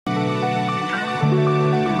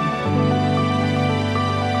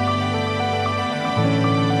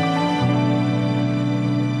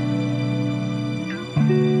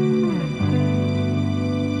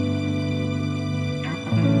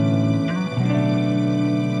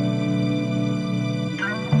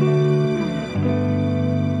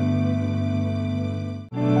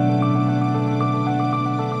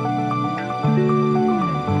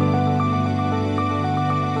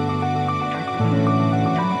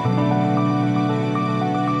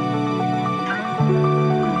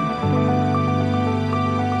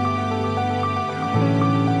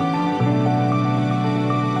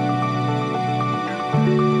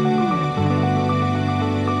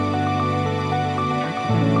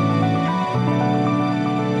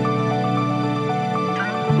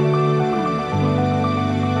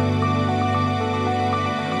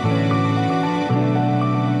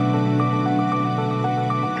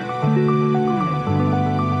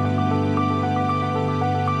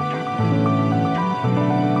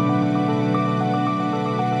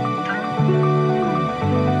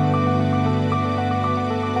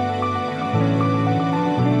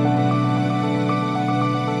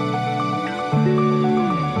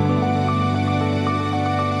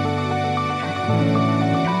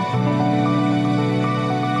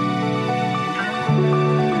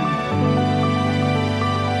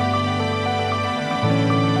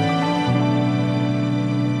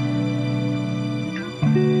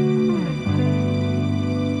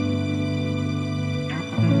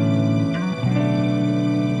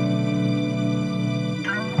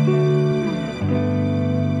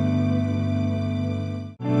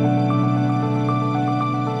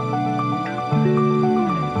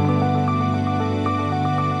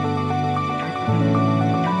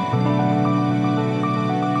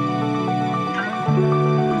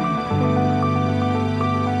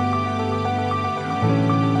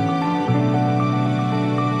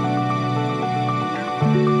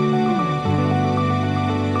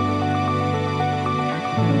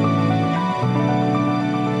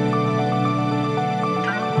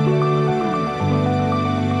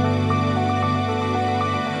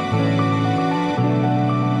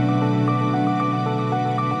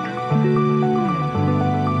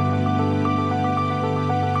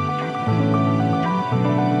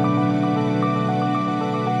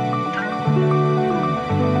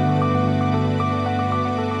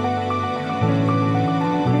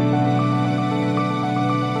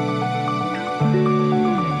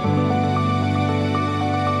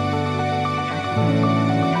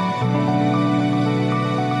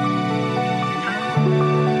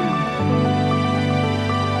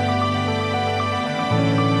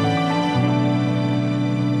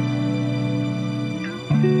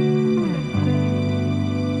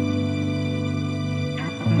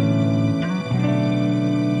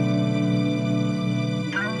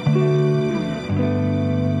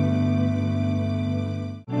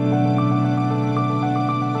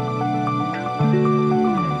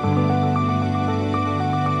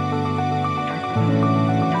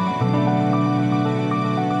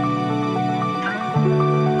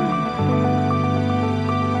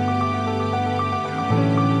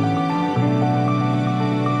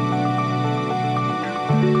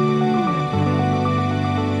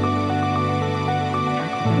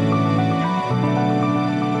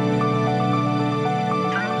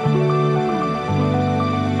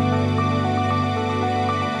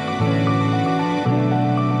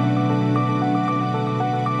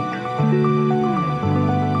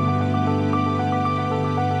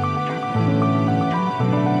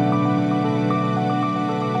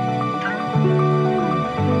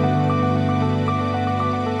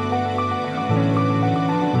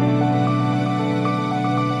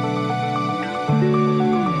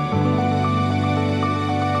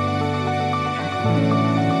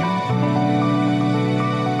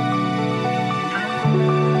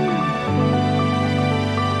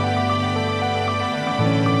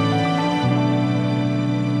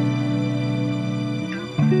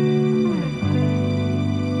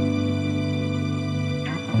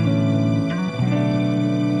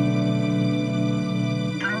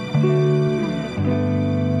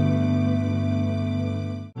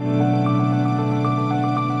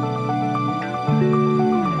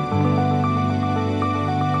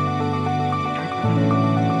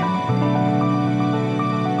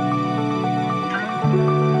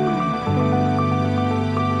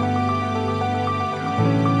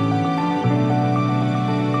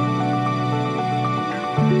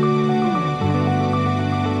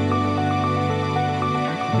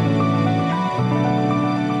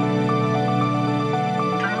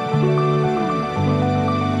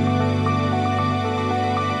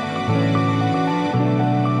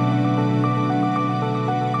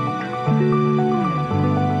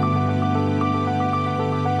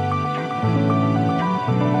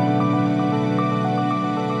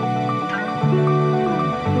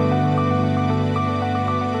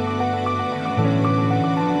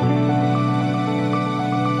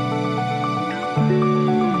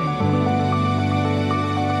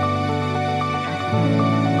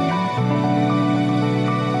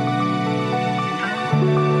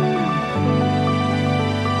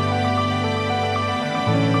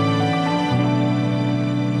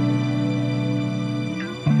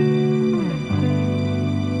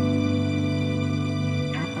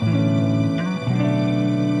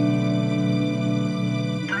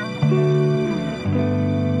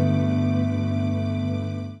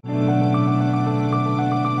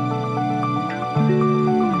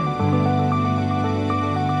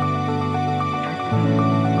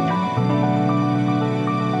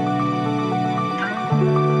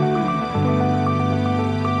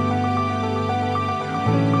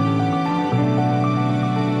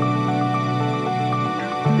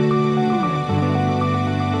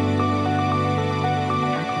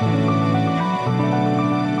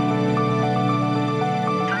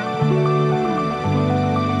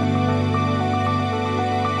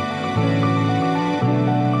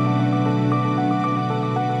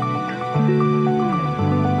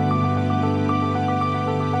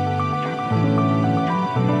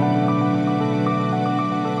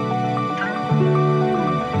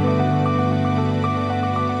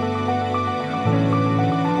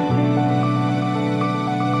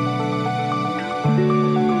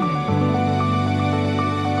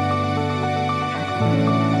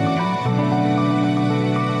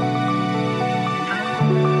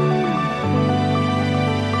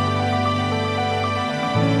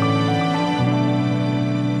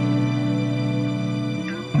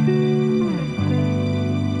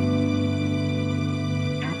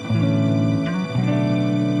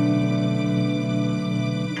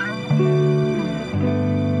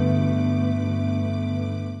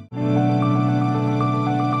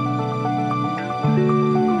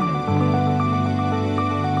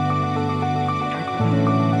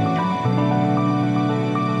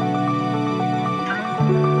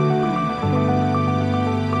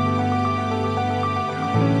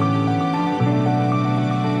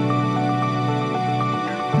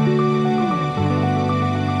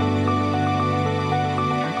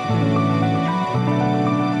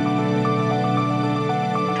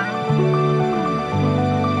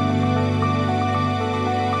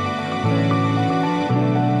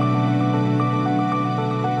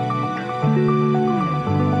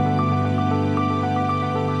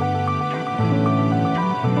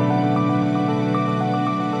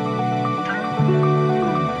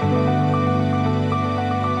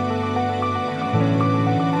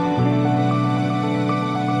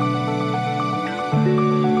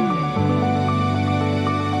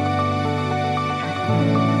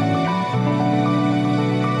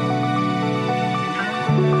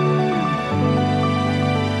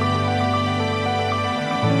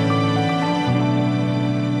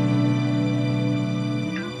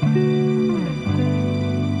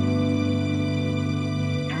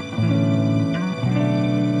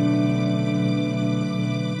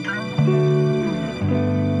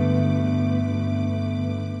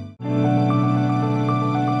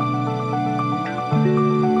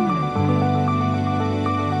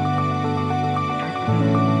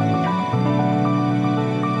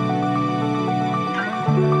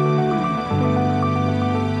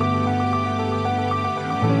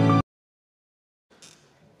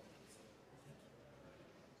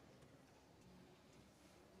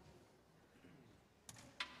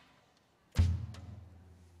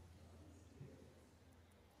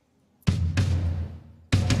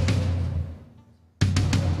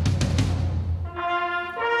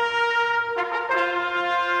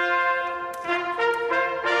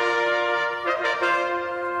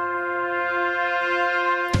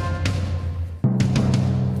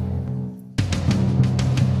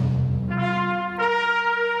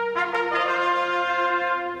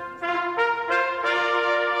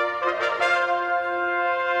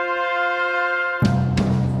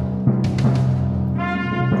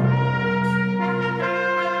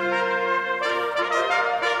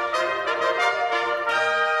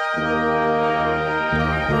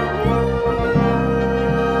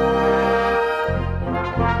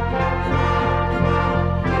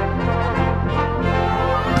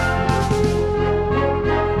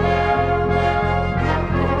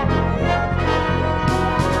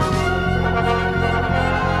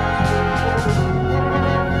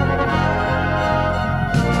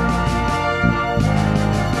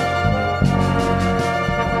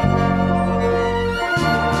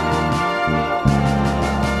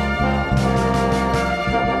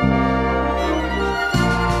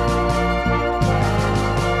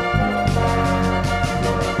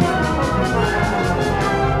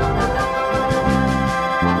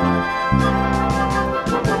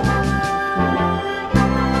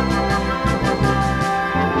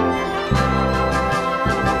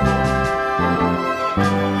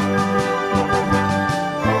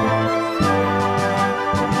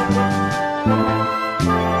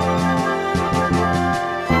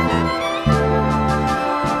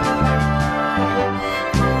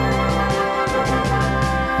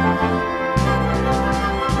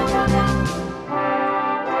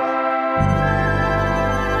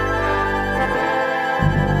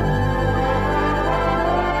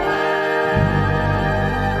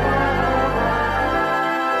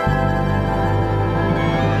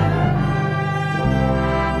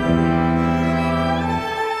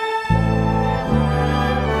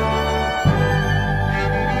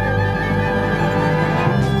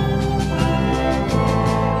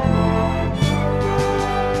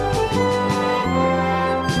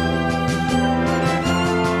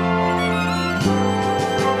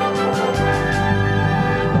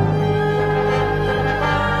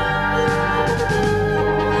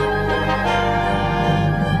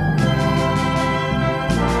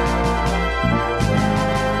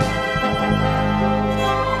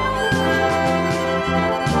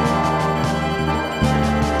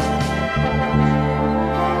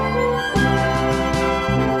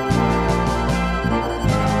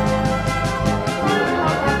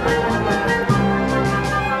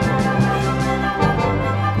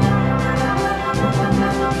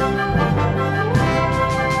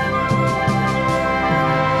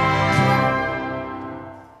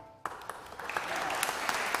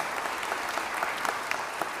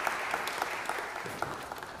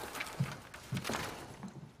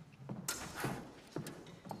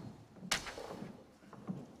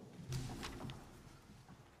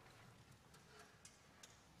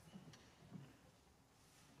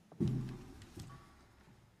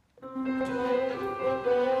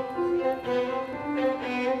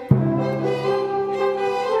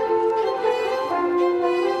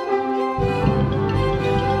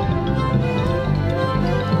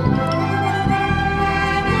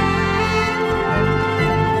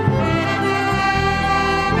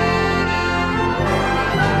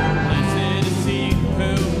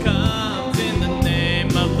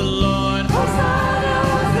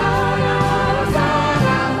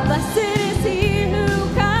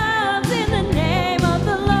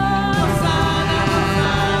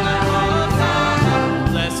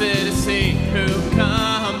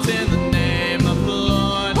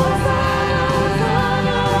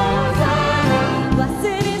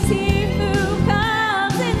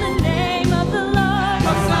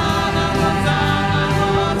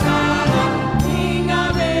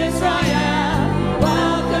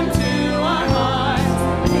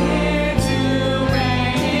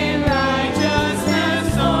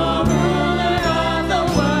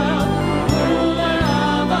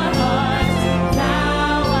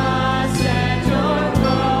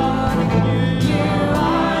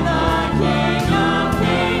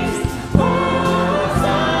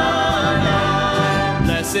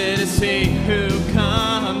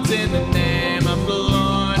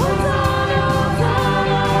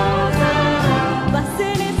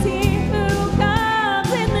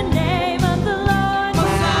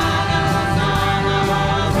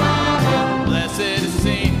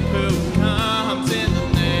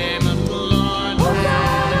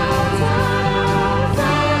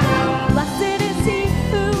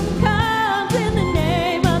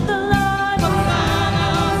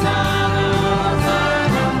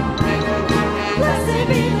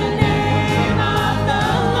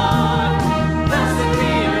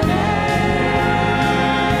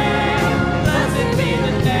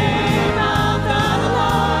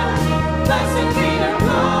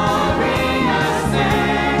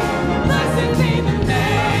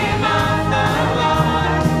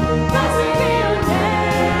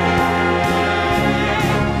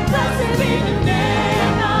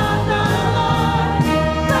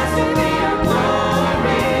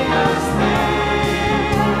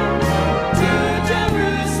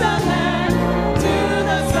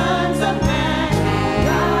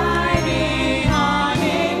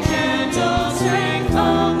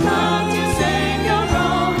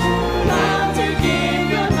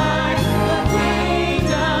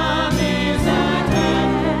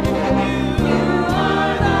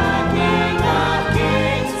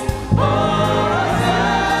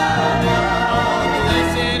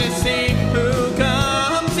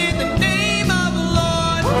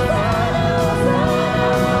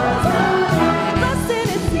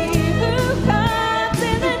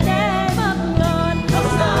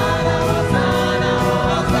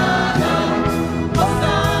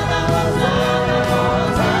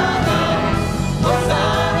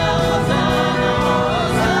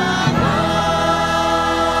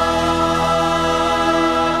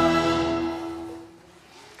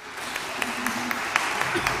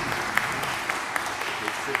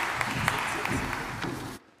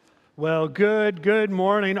Well, good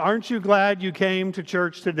morning. Aren't you glad you came to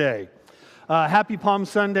church today? Happy Palm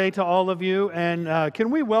Sunday to all of you. And can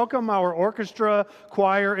we welcome our orchestra,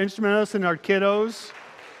 choir, instrumentalists, and our kiddos?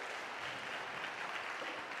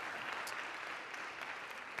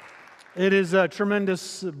 It is a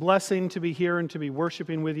tremendous blessing to be here and to be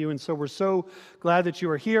worshiping with you, and so we're so glad that you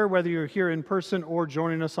are here, whether you're here in person or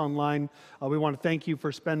joining us online. We want to thank you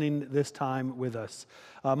for spending this time with us.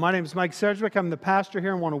 My name is Mike Sedgwick. I'm the pastor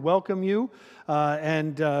here and want to welcome you.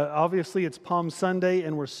 Obviously, it's Palm Sunday,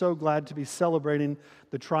 and we're so glad to be celebrating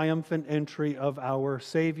the triumphant entry of our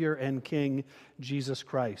Savior and King, Jesus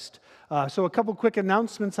Christ. So a couple quick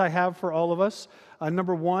announcements I have for all of us.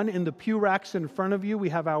 Number one, in the pew racks in front of you, we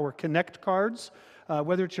have our Connect cards.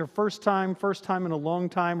 Whether it's your first time in a long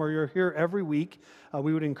time, or you're here every week,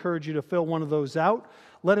 we would encourage you to fill one of those out.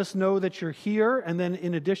 Let us know that you're here, and then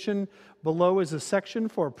in addition, below is a section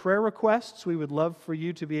for prayer requests. We would love for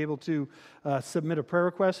you to be able to submit a prayer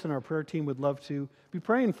request, and our prayer team would love to be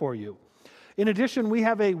praying for you. In addition, we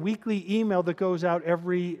have a weekly email that goes out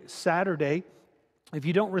every Saturday. If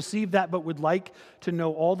you don't receive that but would like to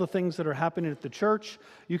know all the things that are happening at the church,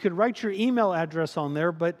 you could write your email address on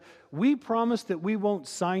there, but we promise that we won't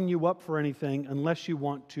sign you up for anything unless you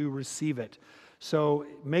want to receive it. So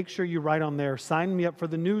make sure you write on there, sign me up for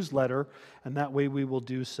the newsletter, and that way we will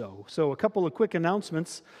do so. So a couple of quick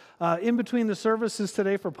announcements. In between the services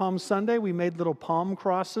today for Palm Sunday, we made little palm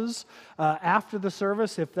crosses. After the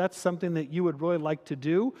service, if that's something that you would really like to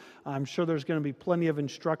do, I'm sure there's going to be plenty of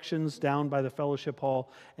instructions down by the fellowship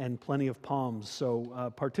hall and plenty of palms.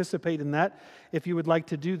 So participate in that if you would like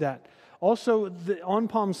to do that. Also, on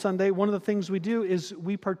Palm Sunday, one of the things we do is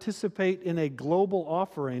we participate in a global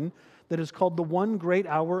offering that is called the One Great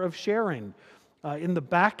Hour of Sharing. In the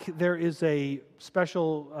back, there is a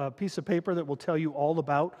special piece of paper that will tell you all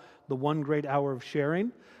about the One Great Hour of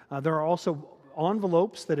Sharing. There are also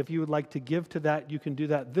envelopes that if you would like to give to that, you can do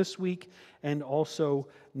that this week and also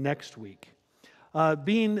next week.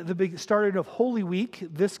 Being the big start of Holy Week,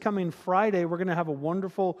 this coming Friday, we're going to have a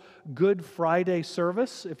wonderful Good Friday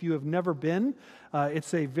service. If you have never been,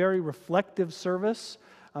 it's a very reflective service.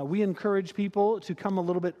 We encourage people to come a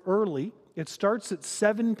little bit early. It starts at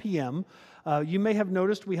 7 p.m. You may have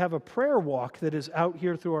noticed we have a prayer walk that is out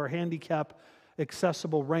here through our handicap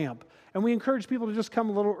accessible ramp. And we encourage people to just come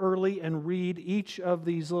a little early and read each of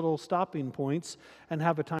these little stopping points and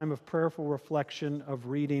have a time of prayerful reflection of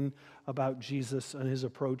reading about Jesus and his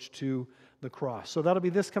approach to the cross. So that'll be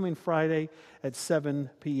this coming Friday at 7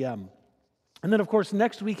 p.m. And then, of course,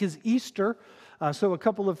 next week is Easter. So a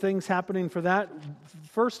couple of things happening for that.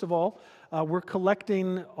 First of all, we're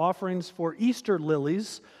collecting offerings for Easter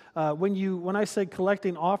lilies. When I say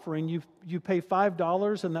collecting offering, you pay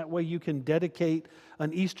 $5, and that way you can dedicate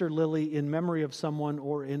an Easter lily in memory of someone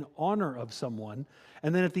or in honor of someone.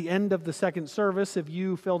 And then at the end of the second service, if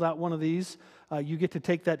you filled out one of these, you get to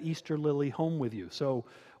take that Easter lily home with you. So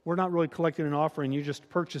we're not really collecting an offering, you're just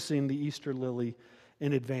purchasing the Easter lily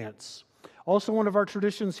in advance. Also, one of our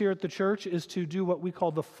traditions here at the church is to do what we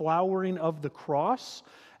call the flowering of the cross.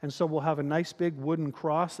 And so we'll have a nice big wooden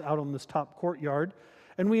cross out on this top courtyard.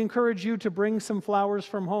 And we encourage you to bring some flowers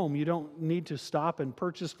from home. You don't need to stop and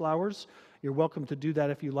purchase flowers. You're welcome to do that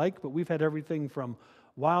if you like. But we've had everything from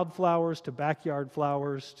wildflowers to backyard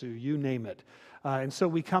flowers to you name it. And so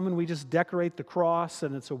we come and we just decorate the cross,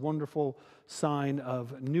 and it's a wonderful sign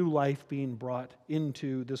of new life being brought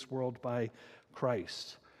into this world by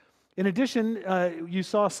Christ. In addition, you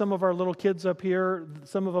saw some of our little kids up here.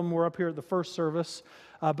 Some of them were up here at the first service.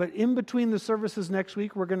 But in between the services next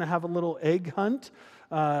week, we're going to have a little egg hunt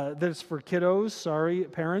that's for kiddos. Sorry,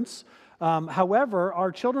 parents. However,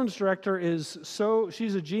 our children's director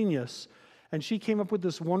she's a genius. And she came up with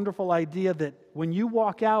this wonderful idea that when you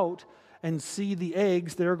walk out and see the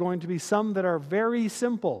eggs, there are going to be some that are very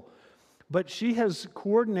simple. But she has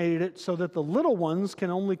coordinated it so that the little ones can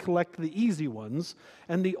only collect the easy ones.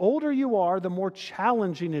 And the older you are, the more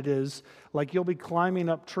challenging it is, like you'll be climbing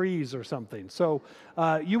up trees or something. So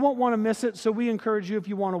you won't want to miss it. So we encourage you, if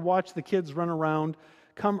you want to watch the kids run around,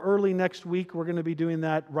 come early next week. We're going to be doing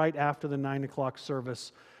that right after the 9 o'clock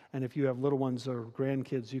service. And if you have little ones or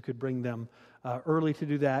grandkids, you could bring them early to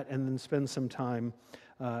do that and then spend some time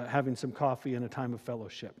having some coffee and a time of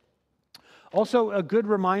fellowship. Also, a good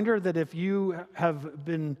reminder that if you have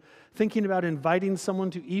been thinking about inviting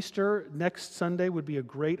someone to Easter, next Sunday would be a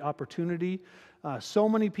great opportunity. So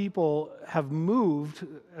many people have moved.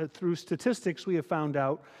 Through statistics, we have found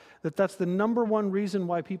out that that's the number one reason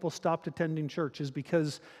why people stopped attending church is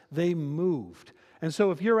because they moved. And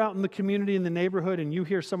so if you're out in the community, in the neighborhood, and you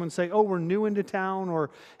hear someone say, oh, we're new into town,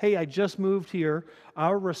 or hey, I just moved here,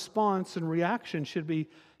 our response and reaction should be,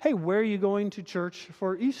 hey, where are you going to church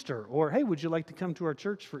for Easter? Or hey, would you like to come to our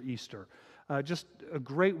church for Easter? Just a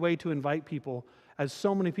great way to invite people, as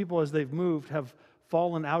so many people, as they've moved, have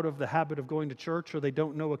fallen out of the habit of going to church, or they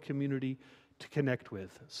don't know a community to connect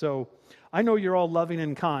with. So I know you're all loving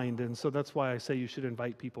and kind, and so that's why I say you should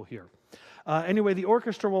invite people here. Anyway, the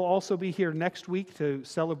orchestra will also be here next week to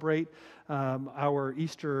celebrate our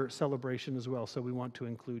Easter celebration as well, so we want to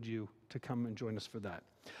include you to come and join us for that.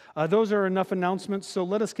 Those are enough announcements, so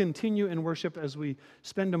let us continue in worship as we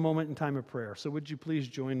spend a moment in time of prayer. So would you please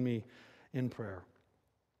join me in prayer?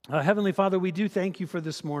 Heavenly Father, we do thank you for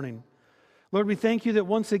this morning. Lord, we thank you that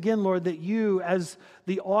once again, Lord, that you, as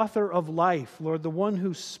the author of life, Lord, the one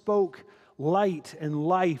who spoke light and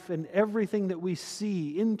life and everything that we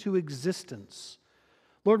see into existence.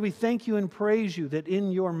 Lord, we thank you and praise you that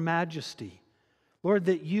in your majesty, Lord,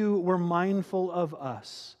 that you were mindful of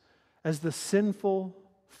us as the sinful,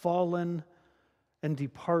 fallen, and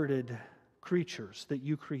departed creatures that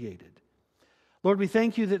you created. Lord, we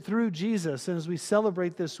thank you that through Jesus, and as we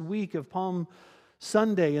celebrate this week of Palm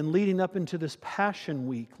Sunday and leading up into this Passion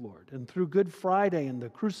Week, Lord, and through Good Friday and the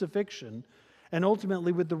crucifixion, and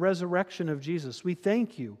ultimately with the resurrection of Jesus, we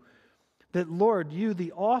thank you that, Lord, you,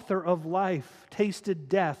 the author of life, tasted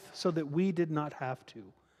death so that we did not have to.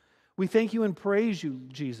 We thank you and praise you,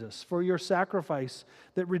 Jesus, for your sacrifice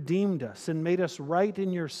that redeemed us and made us right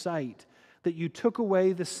in your sight, that you took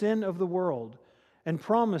away the sin of the world and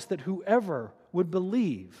promised that whoever would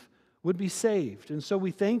believe would be saved. And so we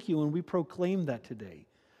thank you and we proclaim that today.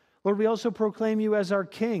 Lord, we also proclaim you as our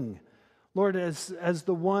King, Lord, as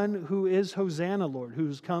the one who is Hosanna, Lord,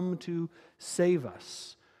 who's come to save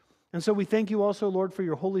us. And so we thank you also, Lord, for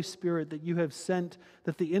your Holy Spirit that you have sent,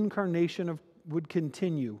 that the incarnation would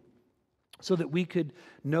continue so that we could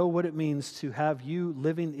know what it means to have you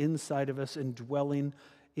living inside of us and dwelling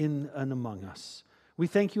in and among us. We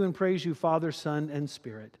thank you and praise you, Father, Son, and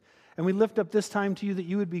Spirit. And we lift up this time to you that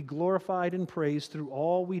you would be glorified and praised through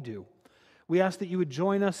all we do. We ask that you would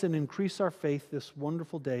join us and increase our faith this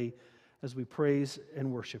wonderful day as we praise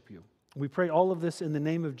and worship you. We pray all of this in the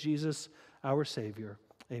name of Jesus, our Savior.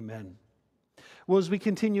 Amen. Well, as we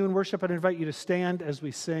continue in worship, I'd invite you to stand as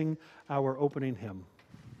we sing our opening hymn.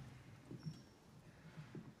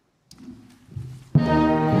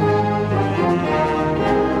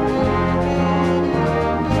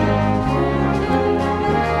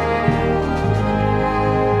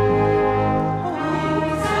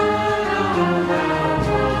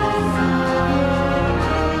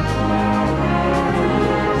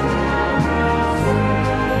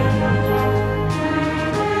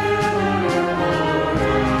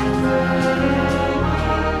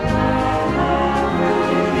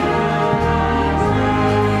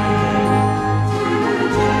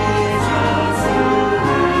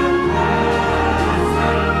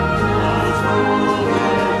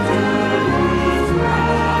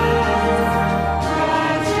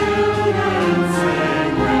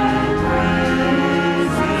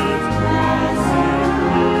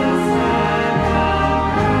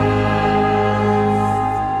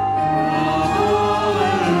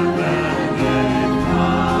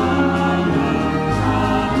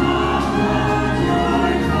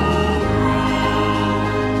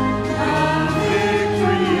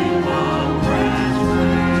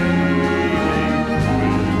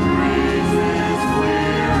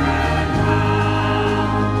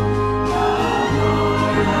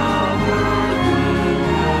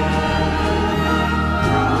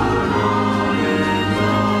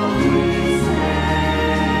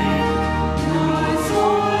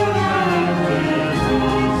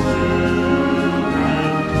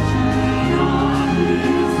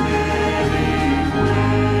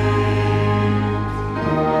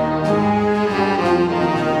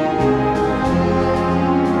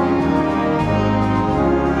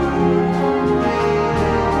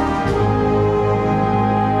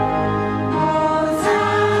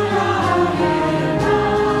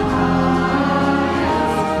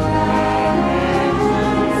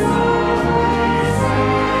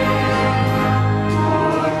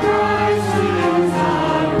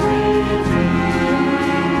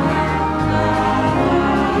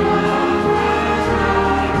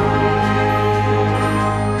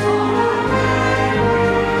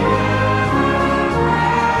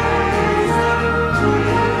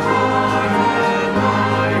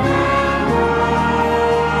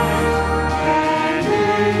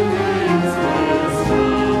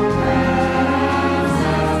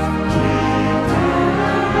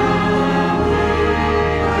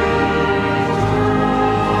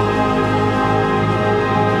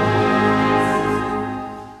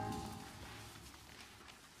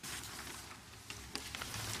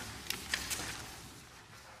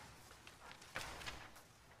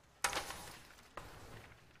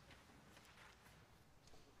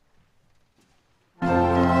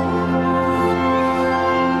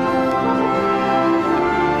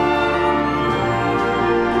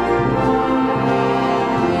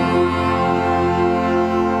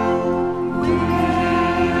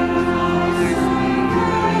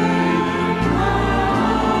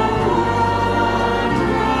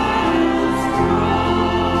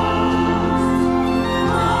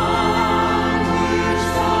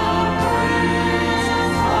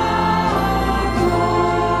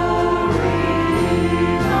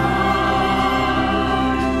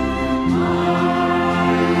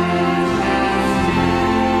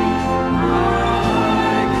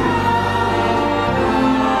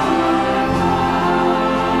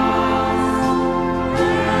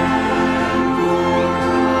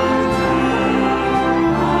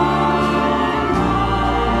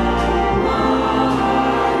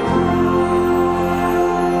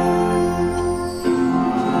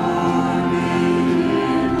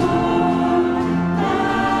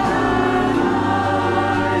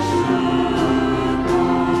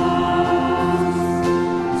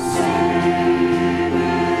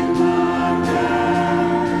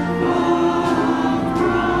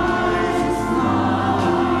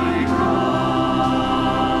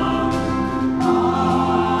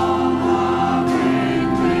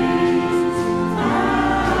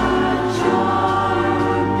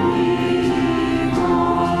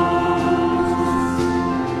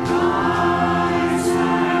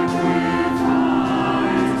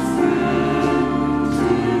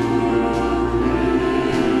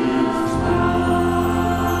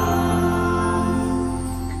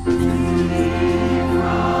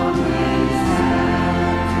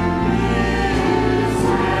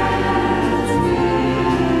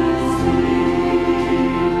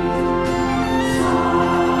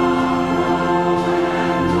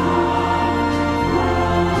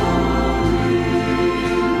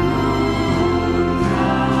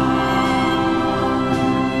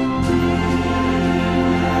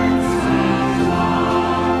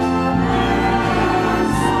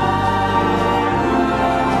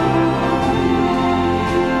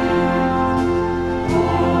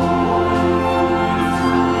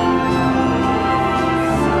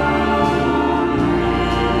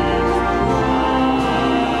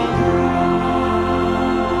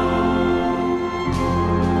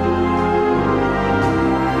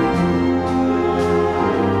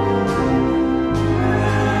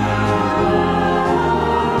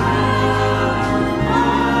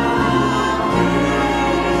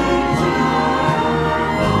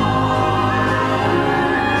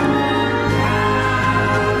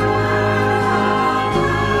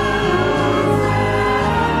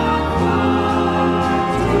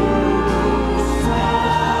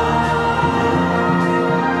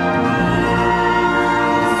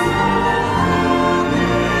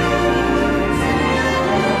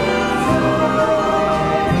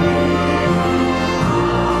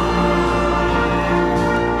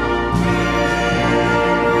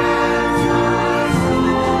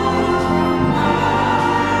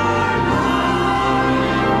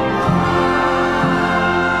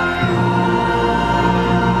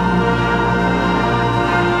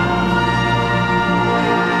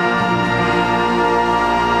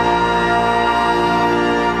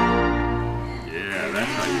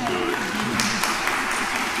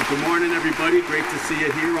 morning, everybody. Great to see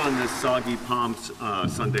you here on this soggy Palm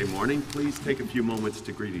Sunday morning. Please take a few moments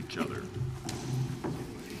to greet each other.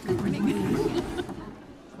 Good morning.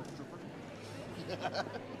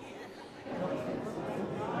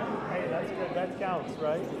 Hey, that's good. That counts,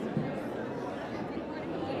 right?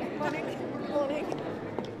 Good morning. Good morning.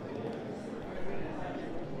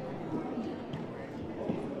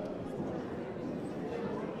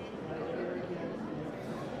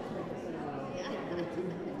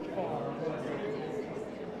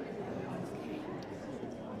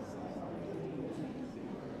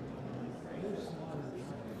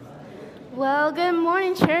 Well, good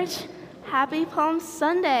morning, church. Happy Palm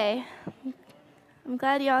Sunday. I'm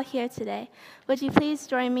glad you're all here today. Would you please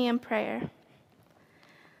join me in prayer?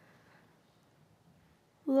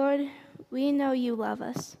 Lord, we know you love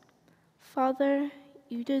us. Father,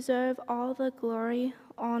 you deserve all the glory,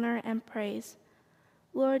 honor, and praise.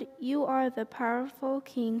 Lord, you are the powerful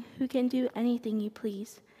King who can do anything you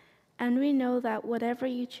please, and we know that whatever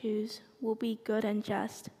you choose will be good and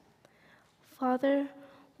just. Father,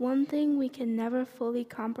 one thing we can never fully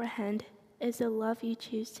comprehend is the love you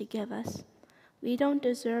choose to give us. We don't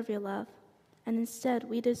deserve your love, and instead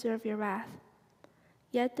we deserve your wrath.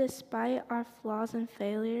 Yet despite our flaws and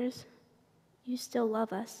failures, you still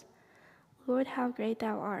love us. Lord, how great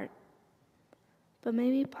thou art. But may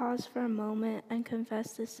we pause for a moment and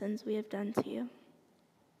confess the sins we have done to you.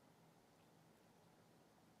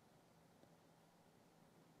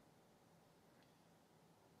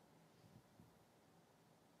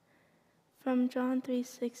 From John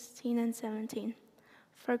 3:16 and 17.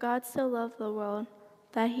 For God so loved the world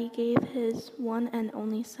that he gave his one and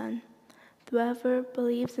only Son. Whoever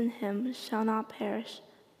believes in him shall not perish,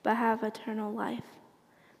 but have eternal life.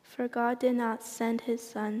 For God did not send his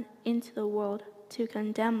Son into the world to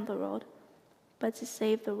condemn the world, but to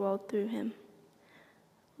save the world through him.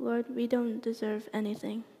 Lord, we don't deserve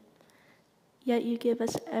anything, yet you give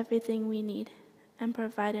us everything we need and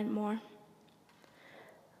provided more.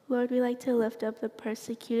 Lord, we like to lift up the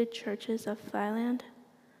persecuted churches of Thailand.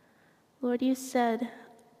 Lord, you said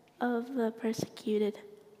of the persecuted,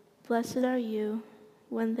 blessed are you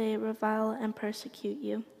when they revile and persecute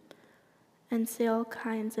you, and say all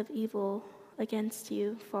kinds of evil against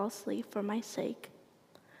you falsely for my sake.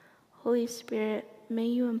 Holy Spirit, may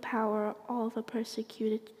you empower all the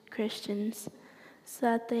persecuted Christians so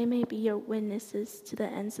that they may be your witnesses to the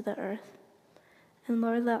ends of the earth. And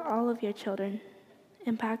Lord, let all of your children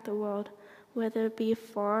impact the world, whether it be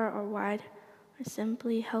far or wide, or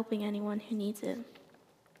simply helping anyone who needs it.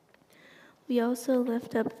 We also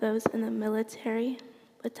lift up those in the military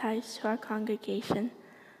with ties to our congregation,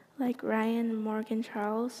 like Ryan Morgan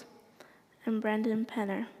Charles and Brendan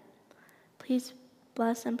Penner. Please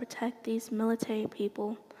bless and protect these military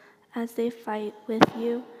people as they fight with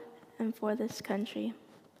you and for this country.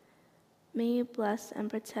 May you bless and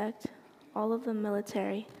protect all of the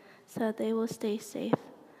military so that they will stay safe,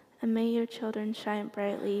 and may your children shine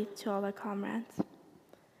brightly to all their comrades.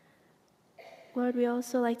 Lord, we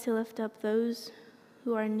also like to lift up those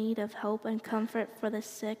who are in need of help and comfort for the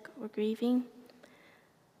sick or grieving.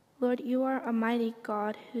 Lord, you are a mighty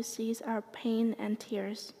God who sees our pain and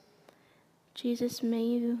tears. Jesus, may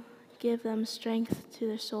you give them strength to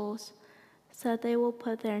their souls so that they will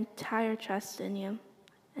put their entire trust in you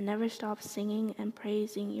and never stop singing and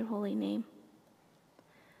praising your holy name.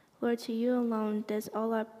 Lord, to you alone does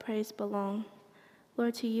all our praise belong.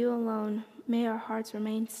 Lord, to you alone may our hearts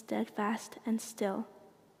remain steadfast and still.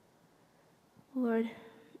 Lord,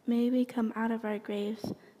 may we come out of our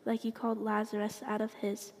graves like you called Lazarus out of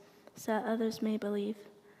his, so that others may believe.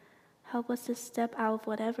 Help us to step out of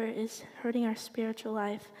whatever is hurting our spiritual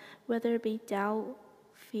life, whether it be doubt,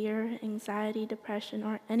 fear, anxiety, depression,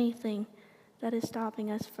 or anything that is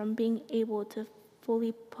stopping us from being able to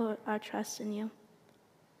fully put our trust in you.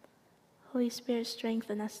 Holy Spirit,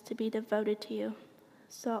 strengthen us to be devoted to you,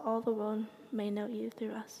 so all the world may know you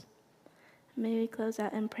through us. May we close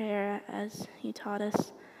out in prayer as you taught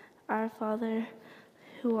us. Our Father,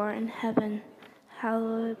 who art in heaven,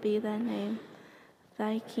 hallowed be thy name.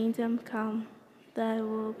 Thy kingdom come, thy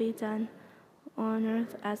will be done, on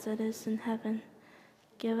earth as it is in heaven.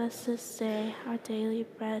 Give us this day our daily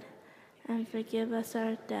bread, and forgive us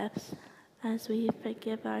our debts, as we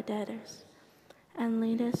forgive our debtors. And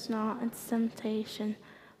lead us not into temptation,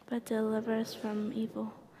 but deliver us from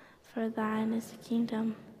evil. For thine is the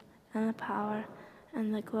kingdom, and the power,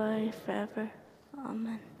 and the glory forever.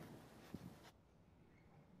 Amen.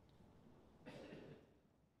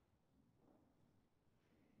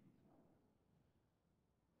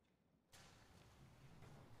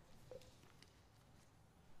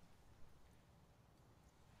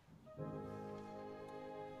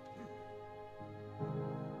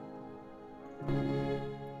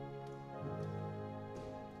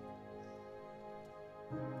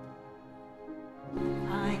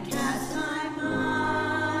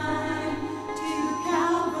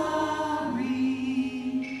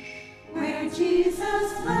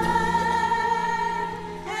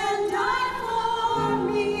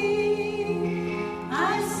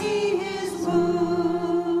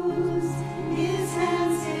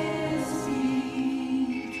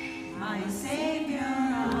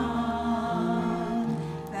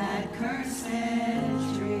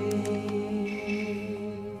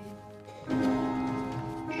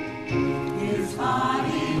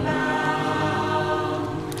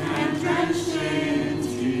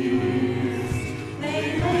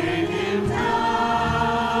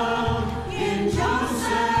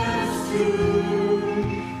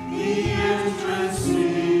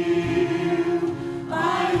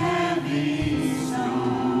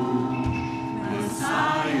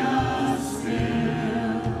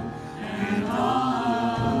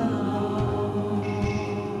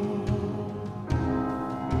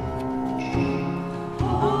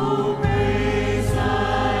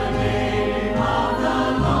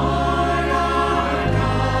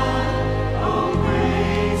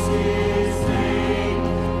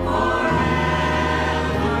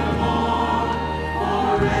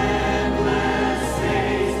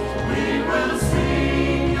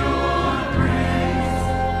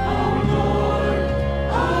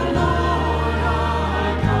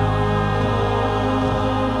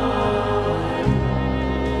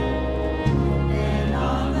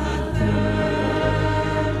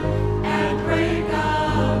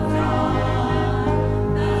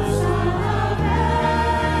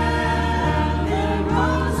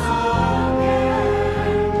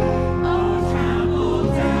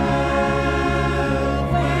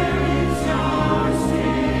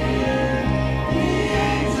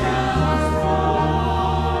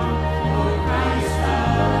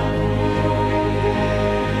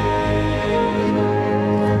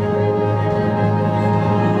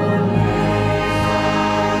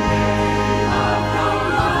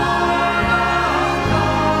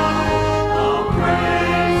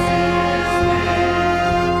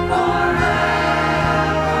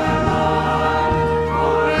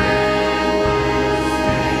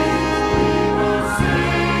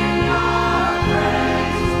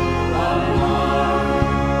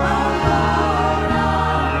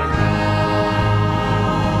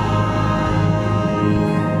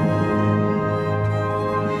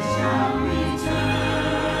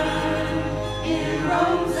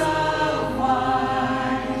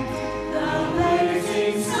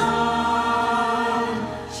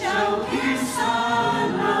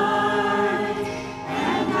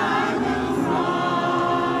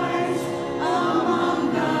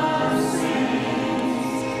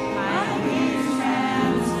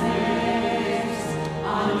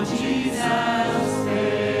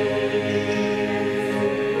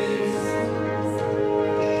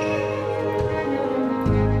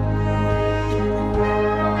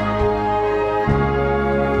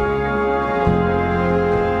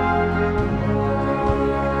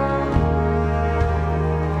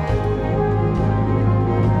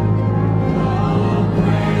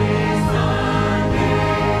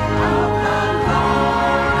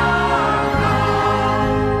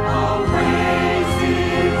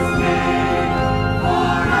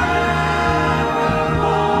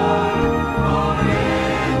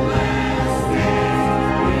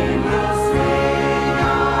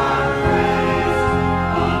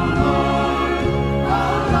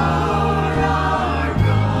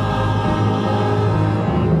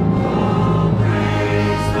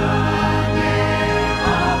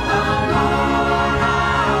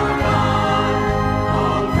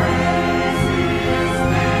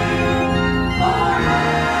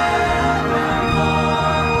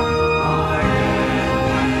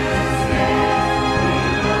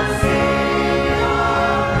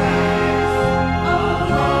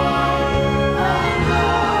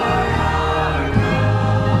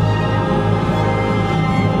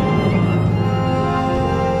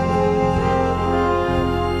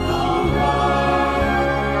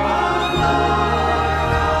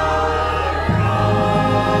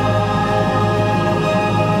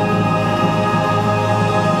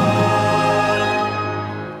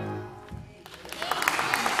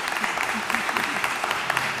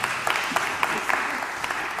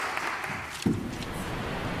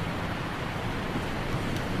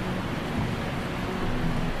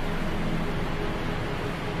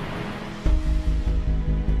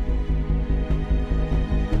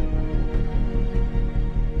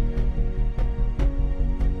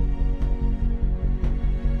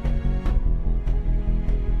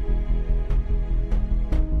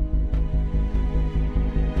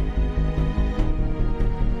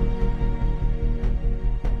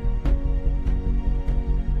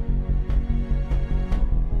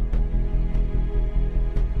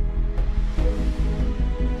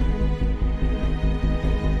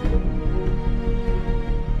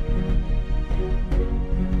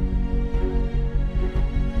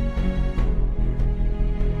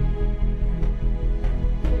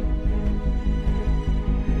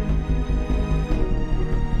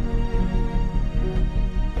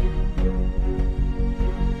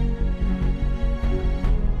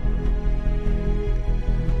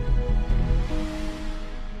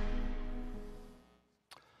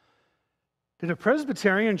 the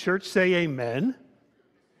Presbyterian Church say amen?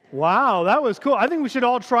 Wow, that was cool. I think we should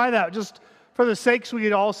all try that. Just for the sakes, we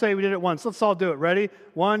could all say we did it once. Let's all do it. Ready?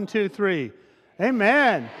 1, 2, 3.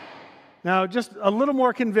 Amen. Now, just a little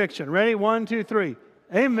more conviction. Ready? 1, 2, 3.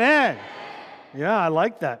 Amen. Yeah, I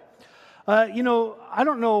like that. I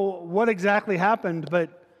don't know what exactly happened,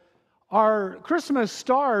 but our Christmas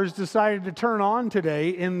stars decided to turn on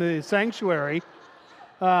today in the sanctuary.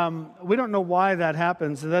 We don't know why that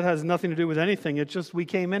happens. That has nothing to do with anything. It's just we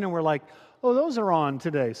came in and we're like, oh, those are on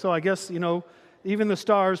today. So I guess, even the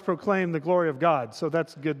stars proclaim the glory of God. So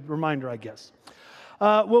that's a good reminder, I guess.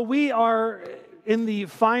 Well, we are in the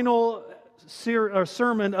final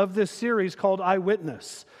sermon of this series called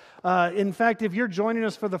Eyewitness. In fact, if you're joining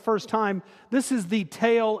us for the first time, this is the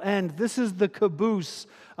tail end. This is the caboose.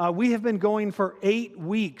 We have been going for 8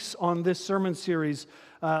 weeks on this sermon series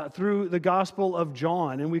through the Gospel of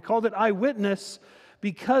John. And we called it Eyewitness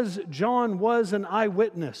because John was an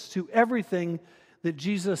eyewitness to everything that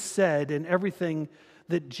Jesus said and everything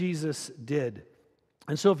that Jesus did.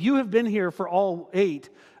 And so if you have been here for all 8,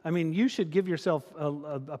 you should give yourself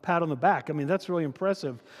a pat on the back. That's really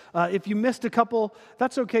impressive. If you missed a couple,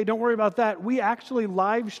 that's okay. Don't worry about that. We actually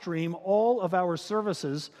live stream all of our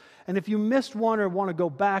services. And if you missed one or want to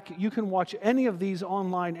go back, you can watch any of these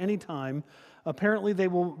online anytime. Apparently, they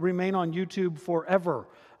will remain on YouTube forever,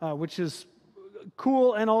 which is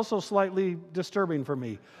cool and also slightly disturbing for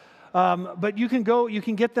me. But you can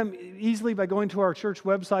get them easily by going to our church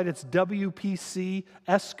website. It's wpcesco.com,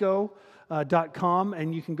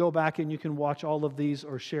 and you can go back and you can watch all of these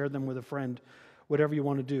or share them with a friend, whatever you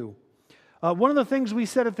want to do. One of the things we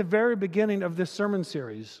said at the very beginning of this sermon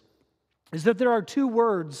series is that there are 2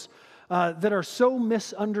 words that are so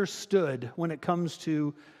misunderstood when it comes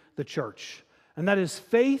to the church, and that is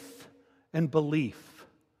faith and belief.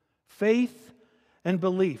 Faith and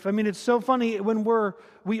belief. It's so funny when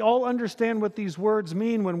we all understand what these words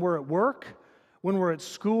mean when we're at work, when we're at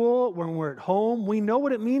school, when we're at home. We know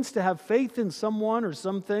what it means to have faith in someone or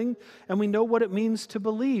something, and we know what it means to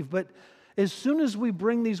believe. But as soon as we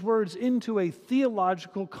bring these words into a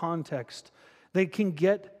theological context, they can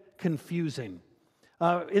get confusing.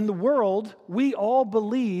 In the world, we all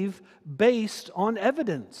believe based on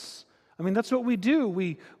evidence. That's what we do.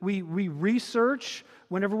 We research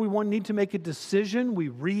whenever we need to make a decision. We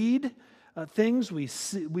read things. We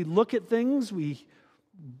look at things. We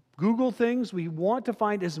Google things. We want to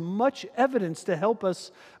find as much evidence to help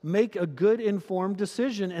us make a good informed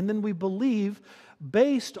decision, and then we believe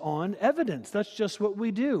based on evidence. That's just what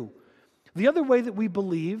we do. The other way that we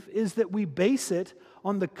believe is that we base it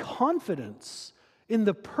on the confidence in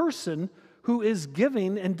the person who is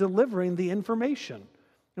giving and delivering the information.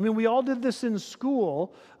 We all did this in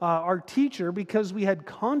school. Our teacher, because we had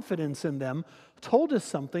confidence in them, told us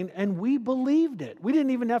something and we believed it. We didn't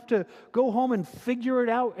even have to go home and figure it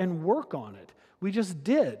out and work on it. We just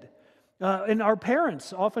did. And our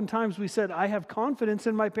parents, oftentimes we said, I have confidence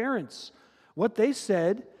in my parents. What they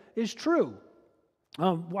said is true.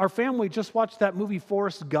 Our family just watched that movie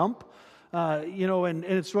Forrest Gump, and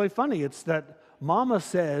it's really funny. It's that Mama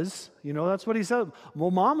says, that's what he said. Well,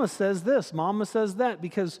 Mama says this, Mama says that,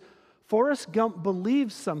 because Forrest Gump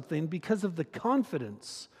believes something because of the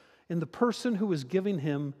confidence in the person who is giving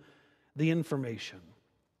him the information.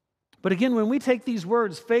 But again, when we take these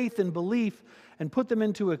words, faith and belief, and put them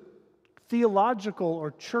into a theological or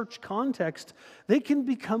church context, they can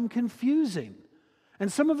become confusing.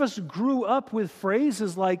 And some of us grew up with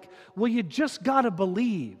phrases like, well, you just got to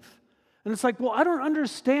believe. And it's like, well, I don't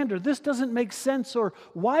understand, or this doesn't make sense, or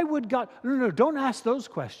why would God? No, don't ask those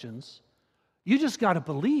questions. You just got to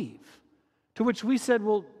believe. To which we said,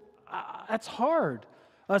 well, that's hard.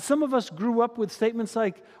 Some of us grew up with statements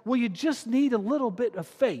like, well, you just need a little bit of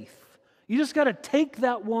faith. You just got to take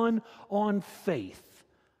that one on faith.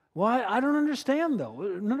 Well, I don't understand,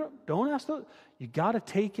 though. No, don't ask those. You got to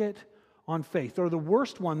take it on faith. Or the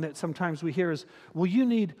worst one that sometimes we hear is, well, you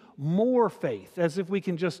need more faith, as if we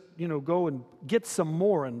can just, go and get some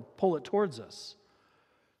more and pull it towards us.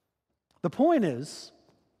 The point is,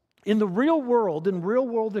 in the real world, in real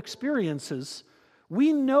world experiences,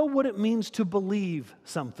 we know what it means to believe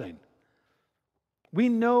something. We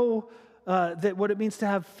know that what it means to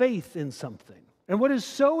have faith in something. And what is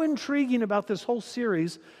so intriguing about this whole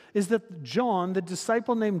series is that John, the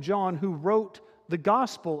disciple named John, who wrote the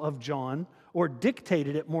Gospel of John, or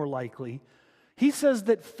dictated it more likely, he says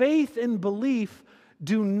that faith and belief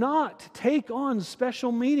do not take on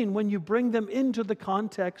special meaning when you bring them into the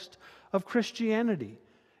context of Christianity.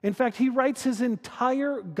 In fact, he writes his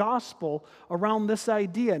entire gospel around this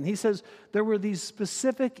idea, and he says there were these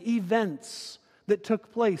specific events that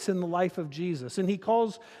took place in the life of Jesus. And he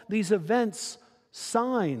calls these events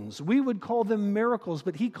signs. We would call them miracles,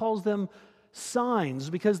 but he calls them signs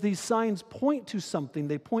because these signs point to something.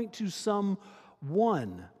 They point to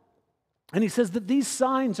someone. And he says that these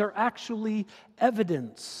signs are actually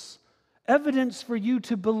evidence for you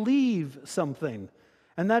to believe something.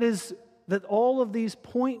 And that is that all of these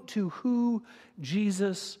point to who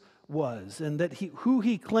Jesus was and that who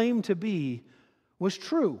he claimed to be was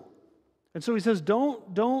true. And so he says,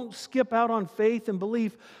 don't skip out on faith and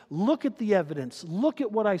belief. Look at the evidence. Look at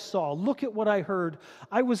what I saw. Look at what I heard.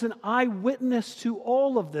 I was an eyewitness to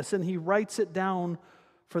all of this. And he writes it down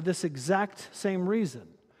for this exact same reason.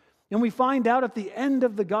 And we find out at the end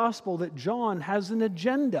of the gospel that John has an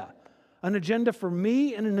agenda for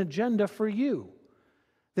me and an agenda for you.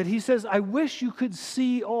 That he says, I wish you could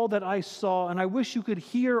see all that I saw, and I wish you could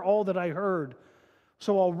hear all that I heard.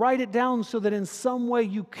 So I'll write it down so that in some way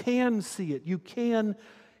you can see it, you can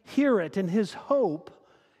hear it. And his hope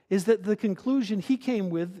is that the conclusion he came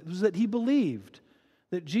with was that he believed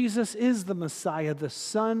that Jesus is the Messiah, the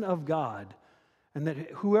Son of God, and that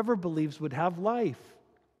whoever believes would have life.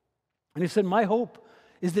 And he said, my hope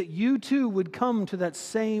is that you too would come to that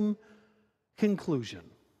same conclusion.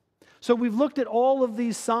 So we've looked at all of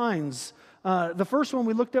these signs. The first one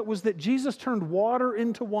we looked at was that Jesus turned water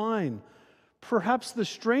into wine. Perhaps the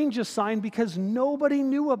strangest sign because nobody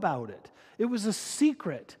knew about it. It was a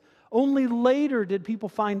secret. Only later did people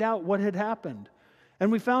find out what had happened.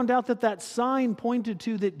 And we found out that that sign pointed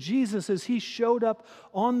to that Jesus, as he showed up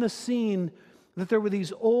on the scene, that there were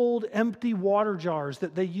these old empty water jars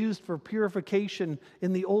that they used for purification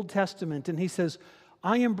in the Old Testament. And he says,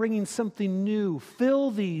 I am bringing something new.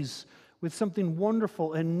 Fill these with something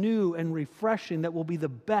wonderful and new and refreshing that will be the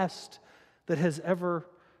best that has ever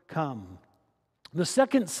come. The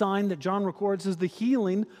second sign that John records is the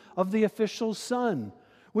healing of the official's son,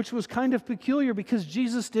 which was kind of peculiar because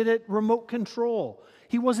Jesus did it remote control.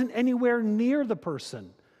 He wasn't anywhere near the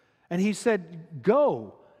person. And he said,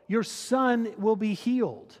 go, your son will be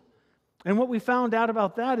healed. And what we found out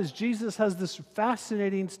about that is Jesus has this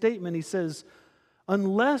fascinating statement. He says,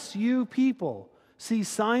 unless you people see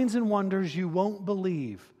signs and wonders, you won't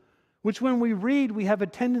believe. Which when we read, we have a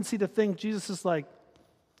tendency to think Jesus is like,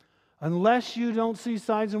 unless you don't see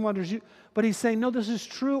signs and wonders. But he's saying, no, this is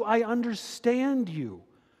true. I understand you.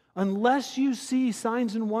 Unless you see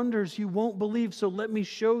signs and wonders, you won't believe. So let me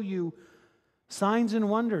show you signs and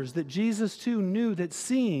wonders that Jesus too knew that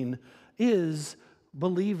seeing is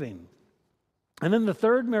believing. And then the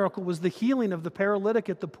third miracle was the healing of the paralytic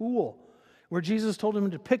at the pool, where Jesus told him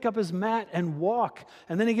to pick up his mat and walk.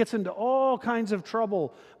 And then he gets into all kinds of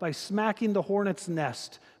trouble by smacking the hornet's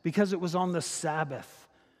nest because it was on the Sabbath.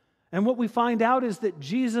 And what we find out is that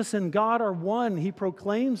Jesus and God are one. He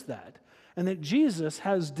proclaims that. And that Jesus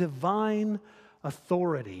has divine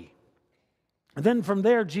authority. And then from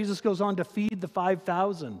there, Jesus goes on to feed the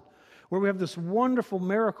 5,000, where we have this wonderful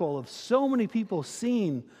miracle of so many people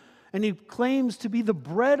seen. And he claims to be the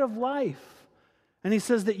bread of life. And he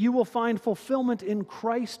says that you will find fulfillment in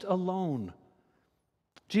Christ alone.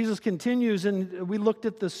 Jesus continues, and we looked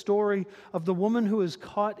at the story of the woman who is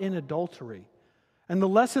caught in adultery. And the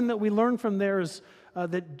lesson that we learn from there is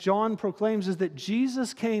that John proclaims is that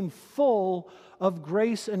Jesus came full of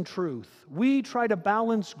grace and truth. We try to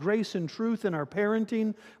balance grace and truth in our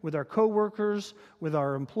parenting, with our coworkers, with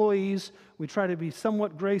our employees. We try to be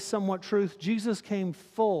somewhat grace, somewhat truth. Jesus came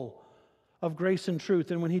full of grace and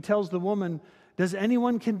truth. And when he tells the woman, does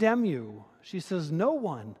anyone condemn you? She says, no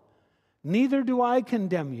one. Neither do I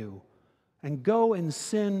condemn you. And go and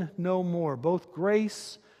sin no more. Both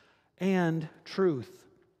grace and truth.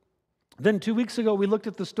 Then 2 weeks ago, we looked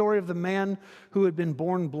at the story of the man who had been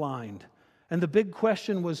born blind. And the big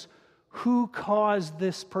question was, who caused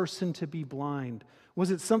this person to be blind?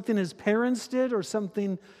 Was it something his parents did or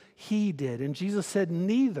something he did? And Jesus said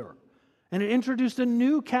neither. And it introduced a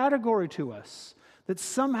new category to us, that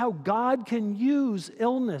somehow God can use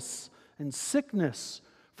illness and sickness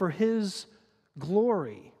for his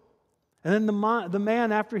glory. And then the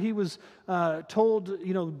man, after he was told,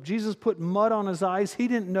 Jesus put mud on his eyes, he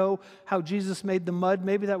didn't know how Jesus made the mud.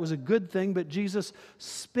 Maybe that was a good thing, but Jesus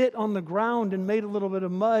spit on the ground and made a little bit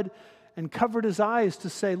of mud and covered his eyes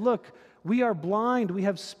to say, look, we are blind. We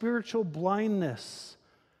have spiritual blindness.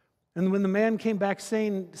 And when the man came back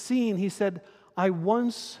seeing, he said, I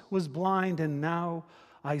once was blind and now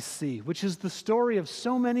I see, which is the story of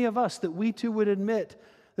so many of us that we too would admit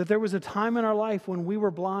that there was a time in our life when we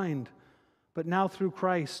were blind, but now through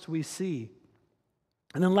Christ we see.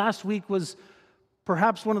 And then last week was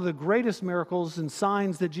perhaps one of the greatest miracles and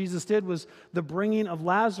signs that Jesus did was the bringing of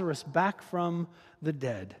Lazarus back from the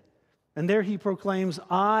dead. And there he proclaims,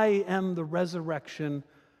 "I am the resurrection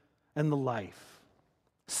and the life."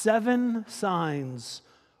 7 signs,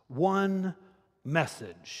 1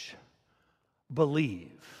 message: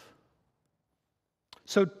 believe.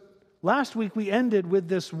 So last week we ended with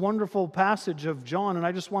this wonderful passage of John, and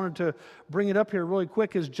I just wanted to bring it up here really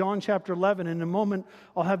quick as John chapter 11. In a moment,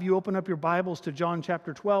 I'll have you open up your Bibles to John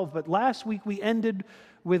chapter 12. But last week we ended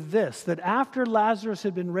with this, that after Lazarus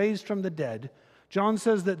had been raised from the dead, John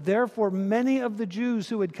says that therefore many of the Jews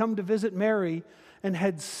who had come to visit Mary and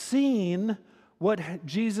had seen what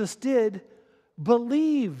Jesus did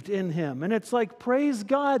believed in him. And it's like, praise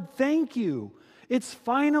God, thank you. It's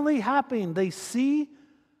finally happening. They see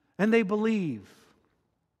and they believe.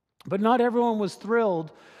 But not everyone was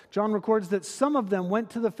thrilled. John records that some of them went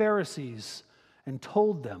to the Pharisees and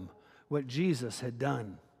told them what Jesus had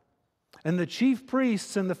done. And the chief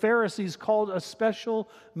priests and the Pharisees called a special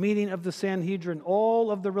meeting of the Sanhedrin,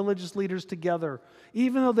 all of the religious leaders together.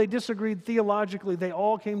 Even though they disagreed theologically, they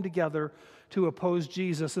all came together to oppose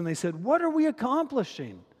Jesus. And they said, "What are we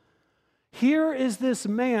accomplishing? Here is this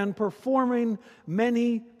man performing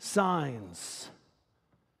many signs.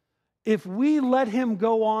 If we let him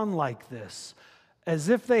go on like this, as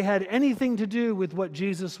if they had anything to do with what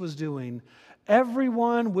Jesus was doing,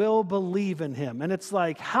 everyone will believe in him." And it's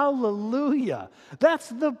like, hallelujah. That's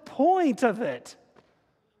the point of it.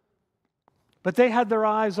 But they had their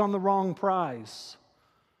eyes on the wrong prize.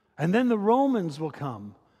 And then the Romans will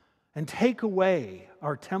come and take away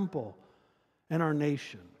our temple and our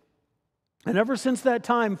nation. And ever since that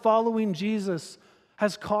time, following Jesus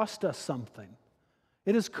has cost us something.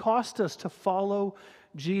 It has cost us to follow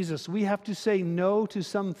Jesus. We have to say no to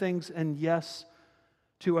some things and yes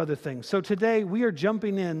to other things. So today we are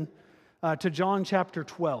jumping in to John chapter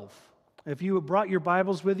 12. If you brought your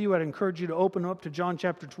Bibles with you, I'd encourage you to open up to John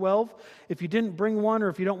chapter 12. If you didn't bring one, or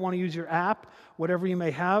if you don't want to use your app, whatever you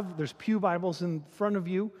may have, there's pew Bibles in front of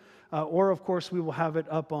you, or of course we will have it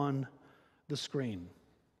up on the screen.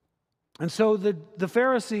 And so the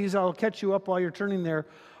Pharisees, I'll catch you up while you're turning there,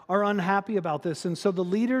 are unhappy about this. And so the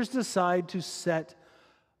leaders decide to set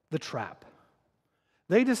the trap.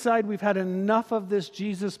 They decide, we've had enough of this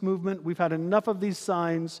Jesus movement. We've had enough of these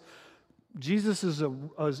signs. Jesus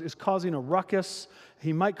is causing a ruckus.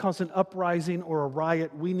 He might cause an uprising or a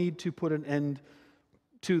riot. We need to put an end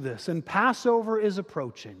to this. And Passover is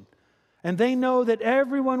approaching. And they know that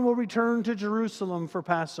everyone will return to Jerusalem for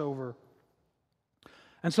Passover.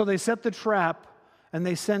 And so they set the trap, and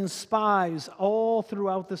they send spies all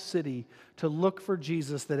throughout the city to look for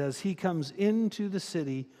Jesus, that as he comes into the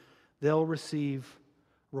city, they'll receive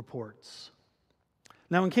reports.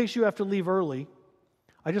 Now, in case you have to leave early,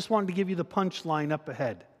 I just wanted to give you the punchline up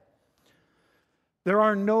ahead. There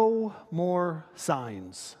are no more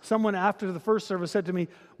signs. Someone after the first service said to me,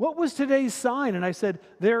 "What was today's sign?" And I said,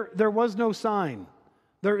 there was no sign.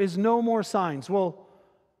 There is no more signs. Well,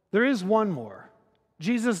 there is one more.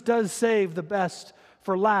 Jesus does save the best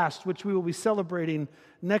for last, which we will be celebrating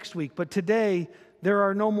next week. But today, there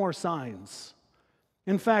are no more signs.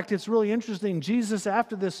 In fact, it's really interesting. Jesus,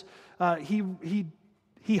 after this,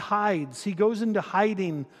 he hides. He goes into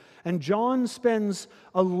hiding. And John spends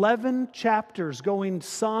 11 chapters going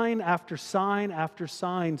sign after sign after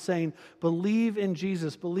sign, saying, "Believe in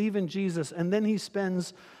Jesus, believe in Jesus." And then he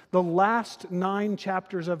spends the last 9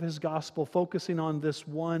 chapters of his gospel focusing on this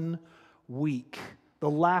one week,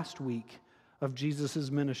 the last week of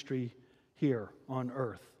Jesus' ministry here on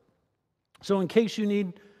earth. So in case you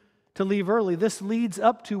need to leave early, this leads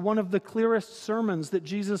up to one of the clearest sermons that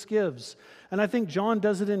Jesus gives. And I think John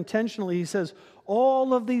does it intentionally. He says,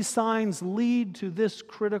 all of these signs lead to this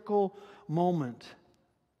critical moment.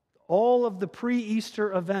 All of the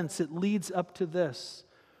pre-Easter events, it leads up to this.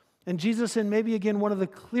 And Jesus, in maybe again one of the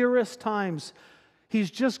clearest times, he's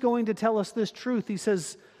just going to tell us this truth. He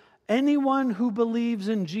says, anyone who believes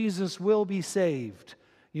in Jesus will be saved.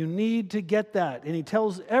 You need to get that. And he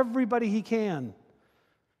tells everybody he can.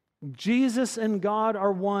 Jesus and God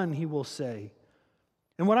are one, he will say.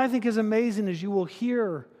 And what I think is amazing is you will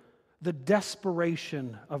hear the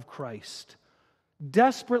desperation of Christ,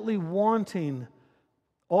 desperately wanting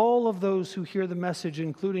all of those who hear the message,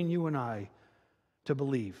 including you and I, to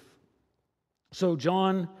believe. So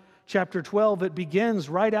John chapter 12, it begins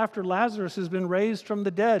right after Lazarus has been raised from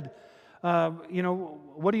the dead.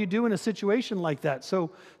 What do you do in a situation like that?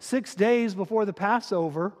 So 6 days before the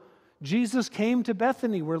Passover, Jesus came to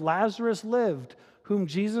Bethany where Lazarus lived, whom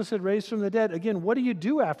Jesus had raised from the dead. Again, what do you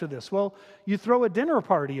do after this? Well, you throw a dinner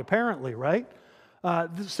party, apparently, right?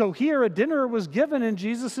 So here a dinner was given in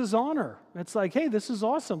Jesus' honor. It's like, hey, this is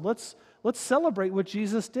awesome. Let's celebrate what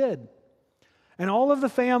Jesus did. And all of the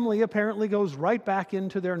family apparently goes right back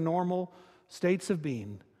into their normal states of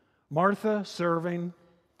being. Martha serving.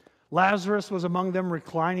 Lazarus was among them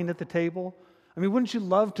reclining at the table. I mean, wouldn't you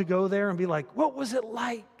love to go there and be like, what was it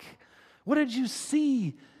like? What did you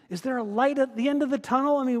see? Is there a light at the end of the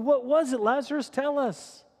tunnel? I mean, what was it? Lazarus, tell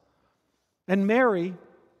us. And Mary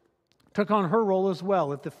took on her role as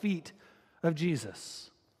well at the feet of Jesus.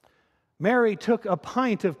 Mary took a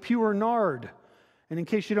pint of pure nard. And in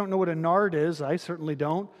case you don't know what a nard is, I certainly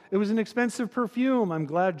don't, it was an expensive perfume. I'm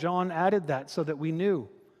glad John added that so that we knew.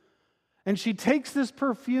 And she takes this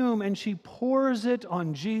perfume and she pours it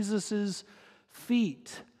on Jesus'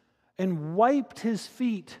 feet and wiped his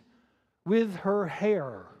feet with her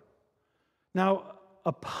hair. Now,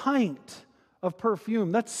 a pint of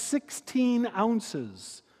perfume, that's 16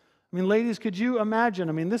 ounces. I mean, ladies, could you imagine?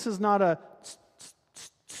 I mean, this is not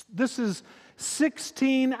this is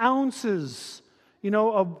 16 ounces,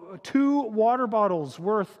 of 2 water bottles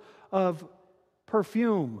worth of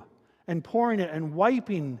perfume, and pouring it and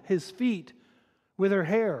wiping his feet with her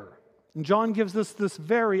hair. And John gives us this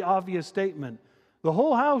very obvious statement. The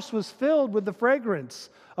whole house was filled with the fragrance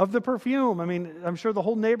of the perfume. I mean, I'm sure the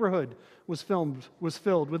whole neighborhood was filled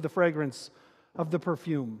with the fragrance of the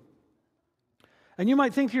perfume. And you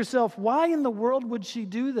might think to yourself, why in the world would she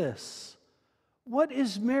do this? What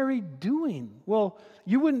is Mary doing? Well,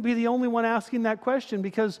 you wouldn't be the only one asking that question,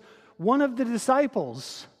 because one of the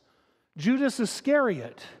disciples, Judas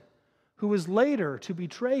Iscariot, who was later to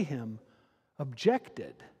betray him,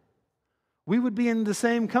 objected. We would be in the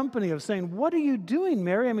same company of saying, what are you doing,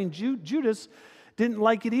 Mary? I mean, Judas didn't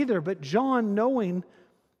like it either, but John, knowing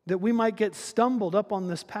that we might get stumbled up on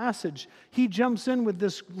this passage, he jumps in with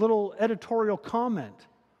this little editorial comment.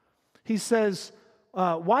 He says,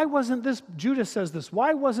 why wasn't this, Judas says this,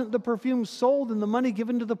 why wasn't the perfume sold and the money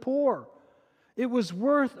given to the poor? It was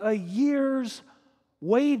worth a year's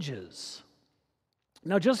wages.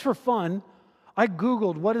 Now, just for fun, I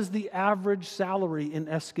Googled what is the average salary in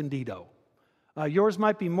Escondido. Yours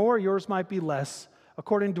might be more, yours might be less.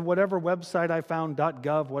 According to whatever website I found,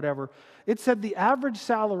 .gov, whatever, it said the average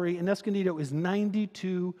salary in Escondido is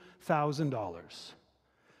 $92,000.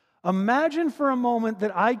 Imagine for a moment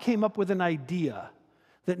that I came up with an idea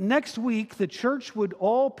that next week the church would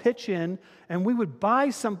all pitch in and we would buy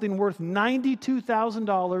something worth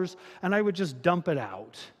 $92,000 and I would just dump it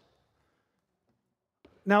out.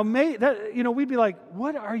 Now, we'd be like,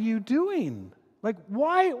 what are you doing? Like,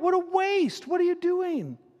 why? What a waste. What are you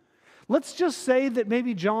doing? Let's just say that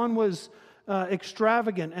maybe John was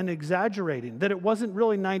extravagant and exaggerating, that it wasn't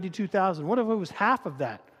really $92,000. What if it was half of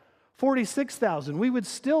that? $46,000. We would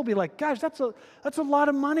still be like, gosh, that's a lot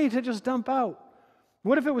of money to just dump out.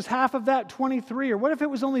 What if it was half of that, 23? Or what if it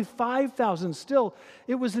was only 5,000? Still,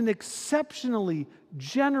 it was an exceptionally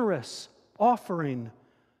generous offering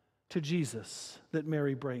to Jesus that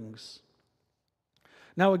Mary brings.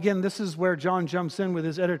 Now again, this is where John jumps in with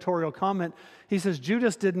his editorial comment. He says,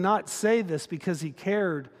 Judas did not say this because he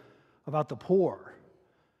cared about the poor,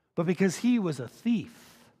 but because he was a thief.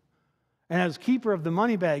 And as keeper of the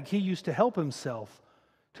money bag, he used to help himself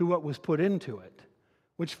to what was put into it,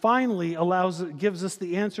 which finally gives us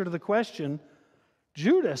the answer to the question,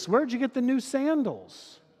 Judas, where'd you get the new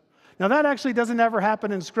sandals? Now that actually doesn't ever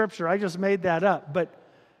happen in Scripture. I just made that up. But,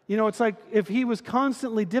 it's like if he was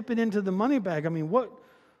constantly dipping into the money bag, I mean, what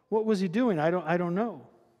was he doing? I don't know.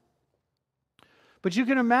 But you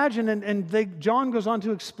can imagine, and John goes on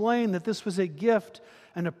to explain that this was a gift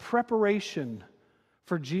and a preparation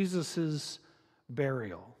for Jesus'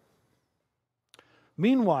 burial.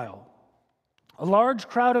 Meanwhile, a large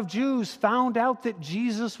crowd of Jews found out that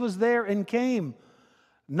Jesus was there and came,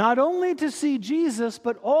 not only to see Jesus,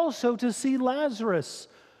 but also to see Lazarus,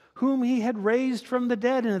 whom he had raised from the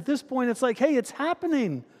dead. And at this point, it's like, hey, it's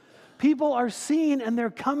happening. People are seeing and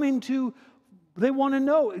they're coming to, they want to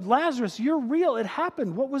know, Lazarus, you're real. It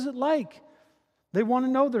happened. What was it like? They want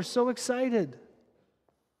to know. They're so excited.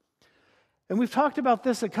 And we've talked about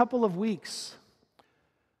this a couple of weeks.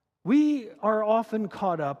 We are often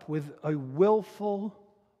caught up with a willful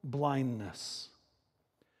blindness.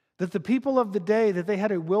 That the people of the day, that they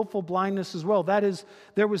had a willful blindness as well. That is,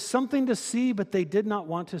 there was something to see, but they did not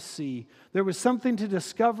want to see. There was something to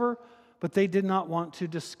discover, but they did not want to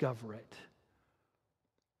discover it.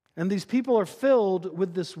 And these people are filled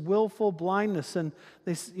with this willful blindness. And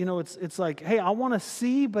they, it's like, hey, I want to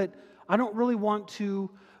see, but I don't really want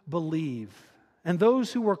to believe. And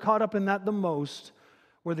those who were caught up in that the most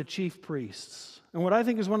were the chief priests. And what I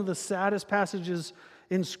think is one of the saddest passages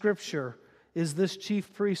in Scripture is this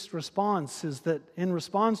chief priest's response, is that in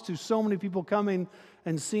response to so many people coming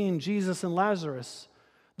and seeing Jesus and Lazarus,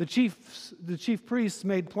 the chief priests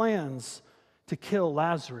made plans to kill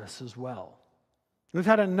Lazarus as well. We've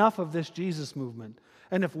had enough of this Jesus movement.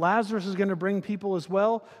 And if Lazarus is going to bring people as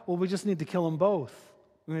well, we just need to kill them both.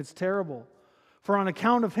 I mean, it's terrible. For on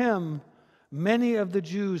account of him, many of the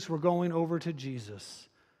Jews were going over to Jesus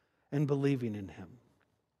and believing in him.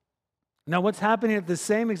 Now, what's happening at the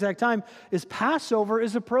same exact time is Passover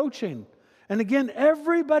is approaching. And again,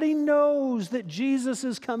 everybody knows that Jesus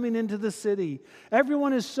is coming into the city.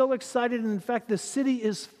 Everyone is so excited. And in fact, the city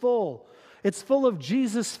is full. It's full of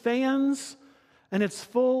Jesus fans, and it's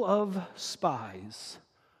full of spies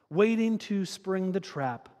waiting to spring the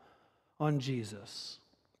trap on Jesus.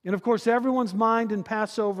 And of course, everyone's mind in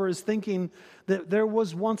Passover is thinking that there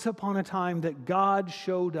was once upon a time that God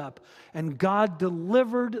showed up and God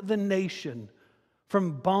delivered the nation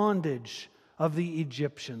from bondage of the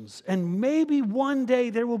Egyptians. And maybe one day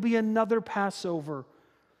there will be another Passover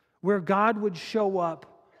where God would show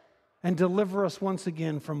up and deliver us once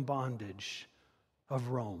again from bondage of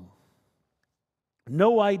Rome.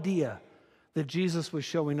 No idea that Jesus was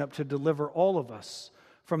showing up to deliver all of us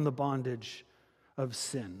from the bondage of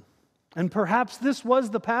sin. And perhaps this was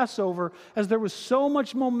the Passover, as there was so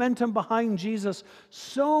much momentum behind Jesus,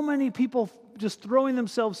 so many people just throwing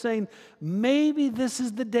themselves saying, maybe this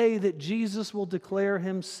is the day that Jesus will declare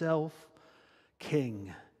himself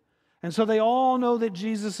king. And so they all know that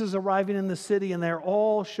Jesus is arriving in the city, and they're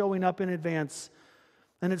all showing up in advance.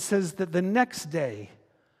 And it says that the next day,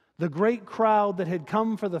 the great crowd that had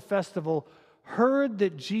come for the festival heard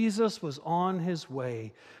that Jesus was on his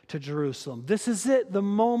way to Jerusalem. This is it. The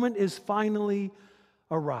moment is finally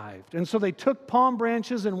arrived. And so they took palm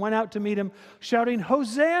branches and went out to meet him, shouting,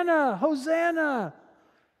 "Hosanna, Hosanna,"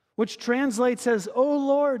 which translates as, "O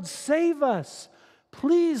Lord, save us.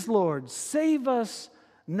 Please, Lord, save us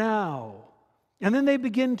now." And then they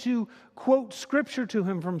begin to quote scripture to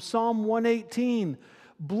him from Psalm 118.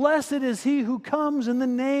 "Blessed is he who comes in the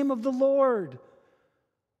name of the Lord."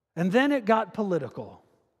 And then it got political.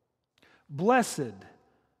 "Blessed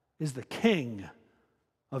is the King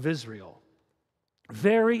of Israel."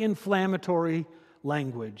 Very inflammatory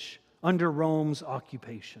language under Rome's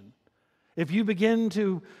occupation. If you begin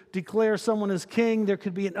to declare someone as king, there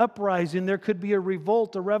could be an uprising, there could be a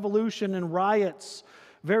revolt, a revolution, and riots.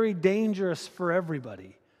 Very dangerous for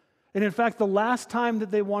everybody. And in fact, the last time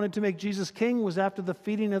that they wanted to make Jesus king was after the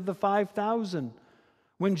feeding of the 5,000.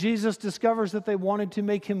 When Jesus discovers that they wanted to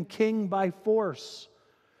make him king by force.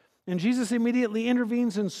 And Jesus immediately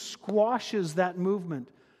intervenes and squashes that movement.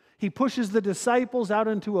 He pushes the disciples out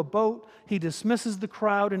into a boat, he dismisses the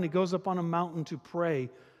crowd, and he goes up on a mountain to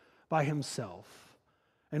pray by himself.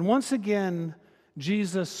 And once again,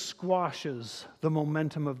 Jesus squashes the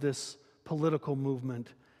momentum of this political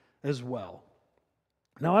movement as well.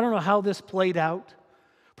 Now, I don't know how this played out.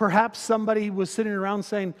 Perhaps somebody was sitting around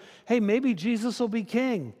saying, hey, maybe Jesus will be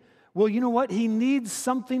king. Well, you know what? He needs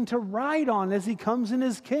something to ride on as he comes in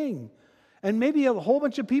as king. And maybe a whole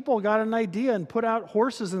bunch of people got an idea and put out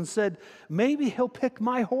horses and said, maybe he'll pick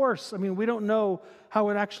my horse. I mean, we don't know how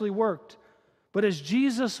it actually worked. But as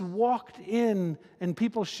Jesus walked in and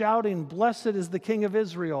people shouting, "Blessed is the King of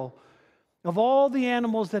Israel," of all the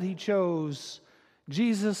animals that he chose,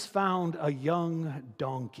 Jesus found a young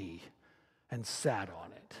donkey and sat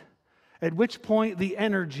on it. At which point the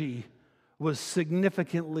energy was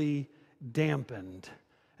significantly dampened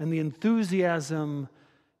and the enthusiasm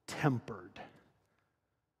tempered.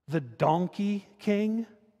 The donkey king?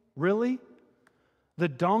 Really? The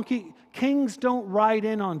donkey? Kings don't ride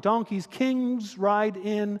in on donkeys. Kings ride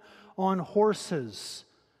in on horses.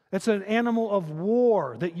 It's an animal of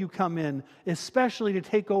war that you come in, especially to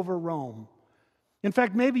take over Rome. In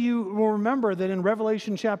fact, maybe you will remember that in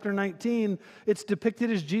Revelation chapter 19, it's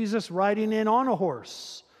depicted as Jesus riding in on a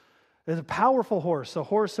horse. It's a powerful horse, a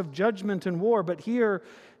horse of judgment and war. But here,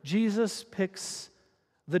 Jesus picks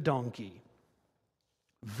the donkey.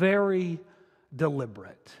 Very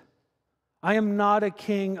deliberate. I am not a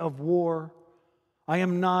king of war. I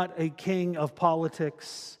am not a king of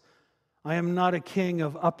politics. I am not a king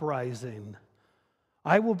of uprising.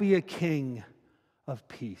 I will be a king of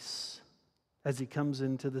peace as he comes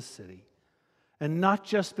into the city. And not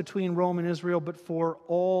just between Rome and Israel, but for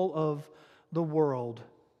all of the world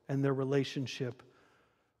and their relationship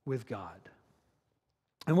with God.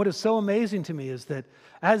 And what is so amazing to me is that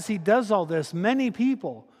as he does all this, many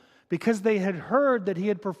people, because they had heard that he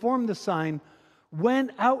had performed the sign,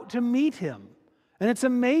 went out to meet him. And it's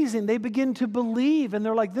amazing. They begin to believe, and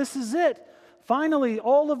they're like, this is it. Finally,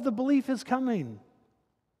 all of the belief is coming.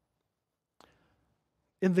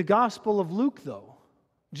 In the Gospel of Luke, though,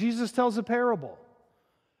 Jesus tells a parable.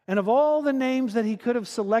 And of all the names that he could have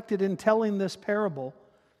selected in telling this parable,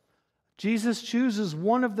 Jesus chooses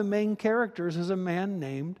one of the main characters as a man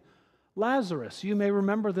named Lazarus. You may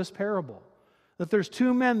remember this parable. That there's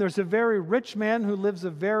two men. There's a very rich man who lives a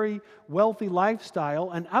very wealthy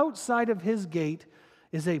lifestyle, and outside of his gate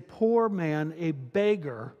is a poor man, a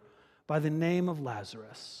beggar, by the name of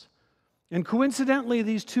Lazarus. And coincidentally,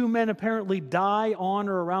 these two men apparently die on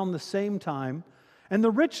or around the same time. And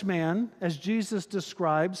the rich man, as Jesus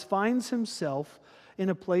describes, finds himself in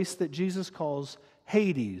a place that Jesus calls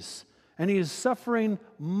Hades. And he is suffering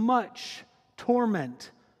much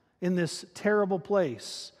torment in this terrible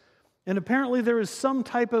place. And apparently there is some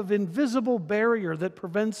type of invisible barrier that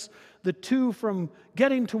prevents the two from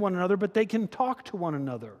getting to one another, but they can talk to one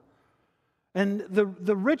another. And the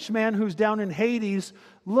rich man who's down in Hades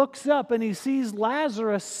looks up and he sees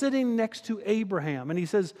Lazarus sitting next to Abraham. And he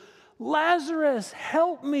says, "Lazarus,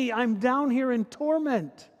 help me. I'm down here in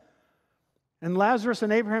torment." And Lazarus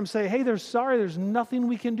and Abraham say, "Hey, there's nothing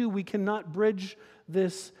we can do. We cannot bridge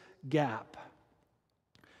this gap."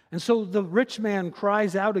 And so the rich man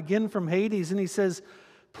cries out again from Hades and he says,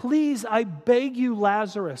 "Please, I beg you,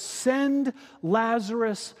 Lazarus, send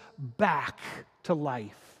Lazarus back to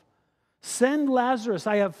life. Send Lazarus.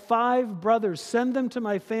 I have 5 brothers. Send them to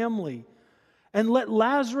my family. And let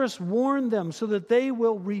Lazarus warn them so that they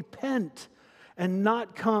will repent and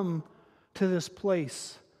not come to this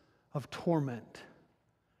place of torment."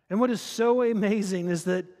 And what is so amazing is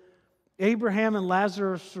that Abraham and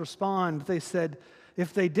Lazarus respond. They said,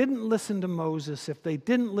 if they didn't listen to Moses, if they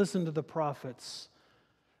didn't listen to the prophets,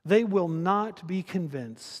 they will not be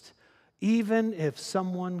convinced, even if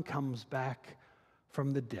someone comes back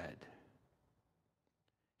from the dead.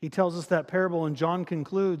 He tells us that parable, and John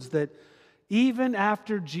concludes that even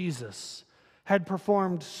after Jesus had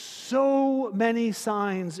performed so many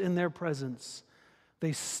signs in their presence,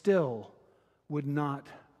 they still would not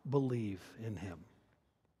believe in him.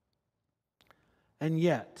 And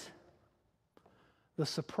yet, the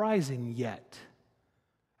surprising yet,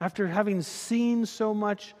 after having seen so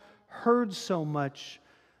much, heard so much,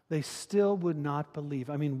 they still would not believe.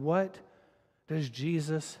 I mean, what does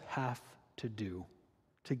Jesus have to do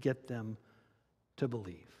to get them to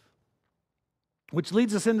believe? Which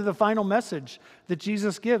leads us into the final message that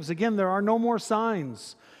Jesus gives. Again, there are no more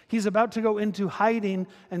signs. He's about to go into hiding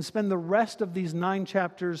and spend the rest of these 9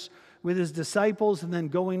 chapters with his disciples, and then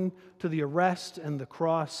going to the arrest and the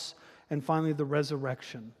cross and finally the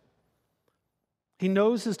resurrection. He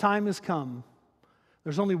knows his time has come.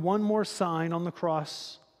 There's only one more sign on the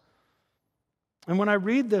cross. And when I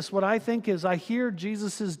read this, what I think is I hear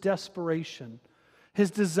Jesus' desperation, his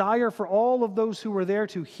desire for all of those who were there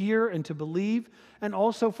to hear and to believe, and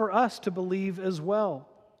also for us to believe as well.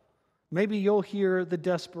 Maybe you'll hear the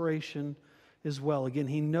desperation as well. Again,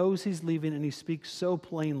 he knows he's leaving and he speaks so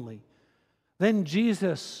plainly. Then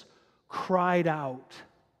Jesus cried out,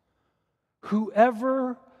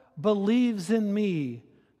 "Whoever believes in me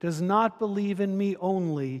does not believe in me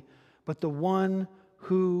only, but the one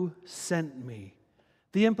who sent me."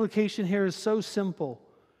 The implication here is so simple.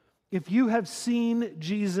 If you have seen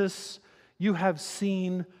Jesus, you have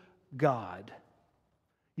seen God.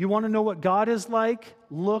 You want to know what God is like?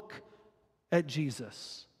 Look at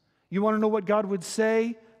Jesus. You want to know what God would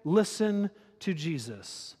say? Listen to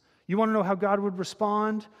Jesus. You want to know how God would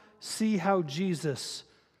respond? See how Jesus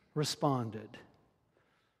responded.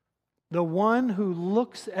 The one who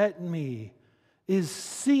looks at me is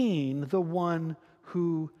seeing the one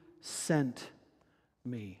who sent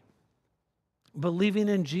me. Believing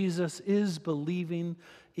in Jesus is believing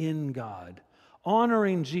in God.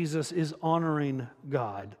 Honoring Jesus is honoring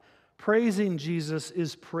God. Praising Jesus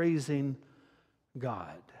is praising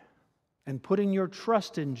God. And putting your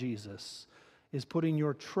trust in Jesus is putting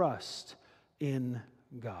your trust in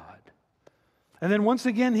God. And then once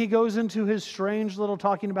again, he goes into his strange little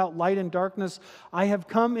talking about light and darkness. "I have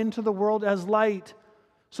come into the world as light,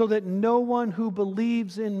 so that no one who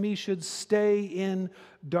believes in me should stay in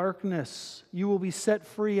darkness. You will be set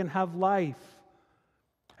free and have life."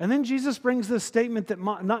 And then Jesus brings this statement that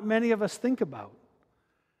not many of us think about.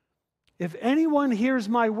 "If anyone hears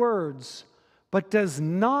my words, but does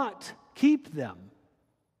not keep them,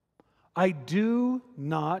 I do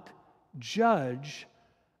not judge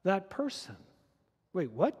that person."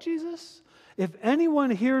 Wait, what, Jesus? If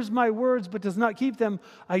anyone hears my words but does not keep them,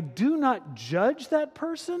 I do not judge that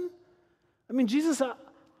person? I mean, Jesus,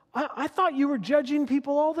 I thought you were judging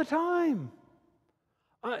people all the time.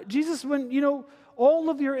 Jesus, when, all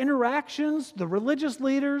of your interactions, the religious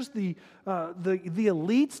leaders, the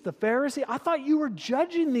elites, the Pharisees, I thought you were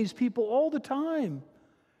judging these people all the time.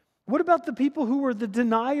 What about the people who were the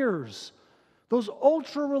deniers? Those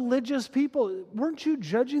ultra-religious people, weren't you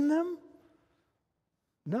judging them?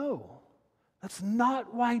 No, that's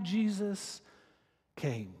not why Jesus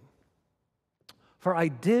came. For I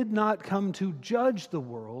did not come to judge the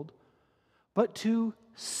world, but to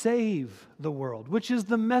save the world, which is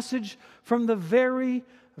the message from the very,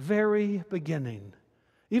 very beginning.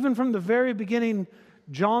 Even from the very beginning,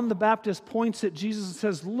 John the Baptist points at Jesus and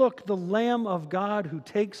says, "Look, the Lamb of God who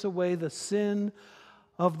takes away the sin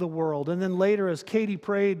of the world." And then later, as Katie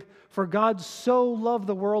prayed, "For God so loved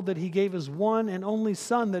the world that he gave his one and only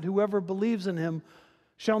Son, that whoever believes in him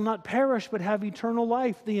shall not perish but have eternal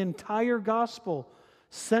life." The entire gospel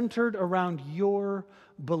centered around your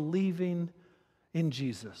believing in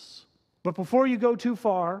Jesus. But before you go too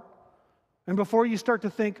far, and before you start to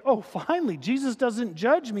think, "Oh, finally, Jesus doesn't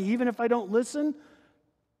judge me even if I don't listen,"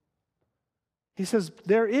 he says,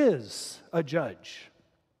 there is a judge.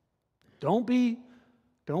 Don't be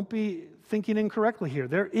thinking incorrectly here.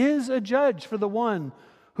 There is a judge for the one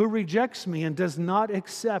who rejects me and does not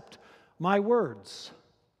accept my words.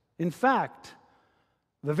 In fact,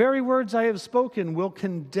 the very words I have spoken will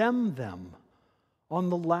condemn them on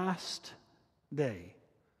the last day.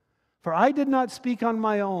 For I did not speak on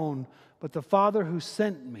my own, but the Father who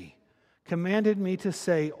sent me commanded me to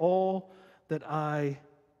say all that I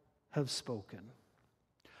have spoken.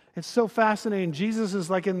 It's so fascinating. Jesus is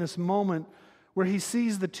like in this moment where he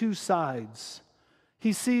sees the two sides.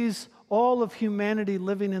 He sees all of humanity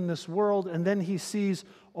living in this world, and then he sees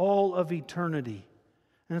all of eternity.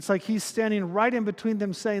 And it's like he's standing right in between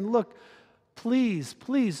them saying, "Look, please,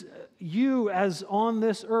 please, you as on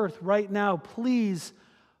this earth right now, please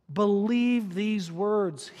believe these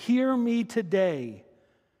words. Hear me today.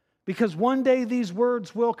 Because one day these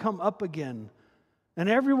words will come up again. And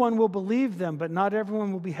everyone will believe them, but not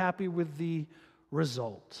everyone will be happy with the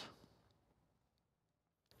result."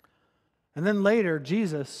 And then later,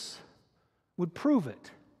 Jesus would prove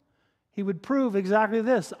it. He would prove exactly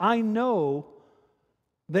this. I know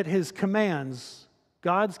that his commands,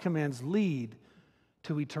 God's commands, lead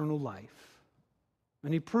to eternal life.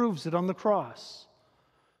 And he proves it on the cross.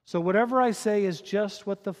 So whatever I say is just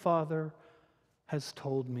what the Father has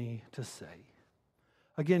told me to say.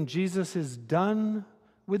 Again, Jesus is done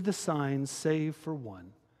with the signs save for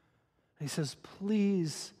one. He says,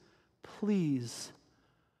 please, please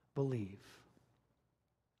believe.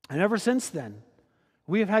 And ever since then,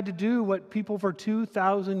 we have had to do what people for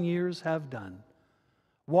 2,000 years have done.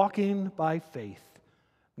 Walking by faith,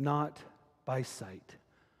 not by sight.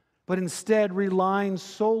 But instead relying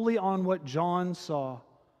solely on what John saw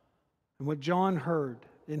and what John heard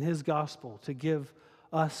in his gospel to give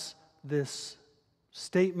us this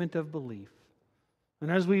statement of belief.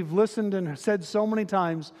 And as we've listened and said so many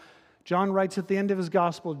times, John writes at the end of his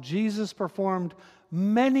gospel, Jesus performed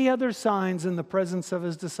many other signs in the presence of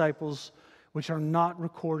his disciples, which are not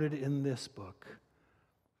recorded in this book.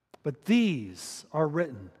 But these are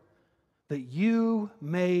written that you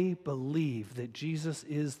may believe that Jesus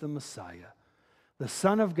is the Messiah, the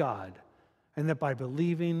Son of God, and that by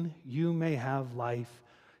believing you may have life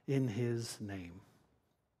in his name.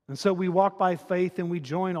 And so we walk by faith and we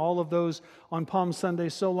join all of those on Palm Sunday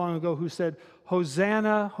so long ago who said,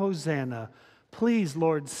 "Hosanna, Hosanna, please,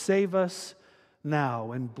 Lord, save us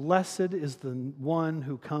now. And blessed is the one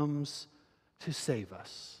who comes to save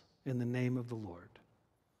us in the name of the Lord."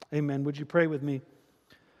 Amen. Would you pray with me?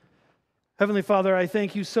 Heavenly Father, I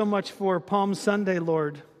thank you so much for Palm Sunday,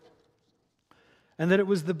 Lord, and that it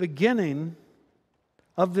was the beginning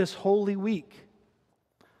of this holy week.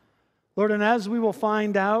 Lord, and as we will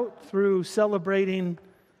find out through celebrating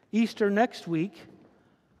Easter next week,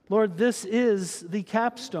 Lord, this is the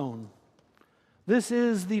capstone. This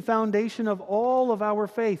is the foundation of all of our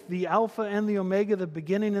faith, the Alpha and the Omega, the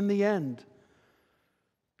beginning and the end.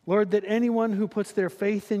 Lord, that anyone who puts their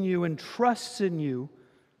faith in you and trusts in you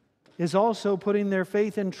is also putting their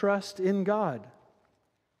faith and trust in God.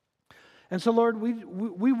 And so, Lord,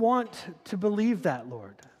 we want to believe that,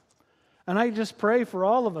 Lord. And I just pray for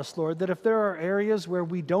all of us, Lord, that if there are areas where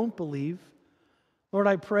we don't believe, Lord,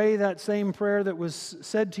 I pray that same prayer that was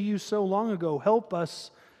said to you so long ago, help us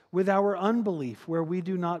with our unbelief where we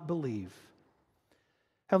do not believe.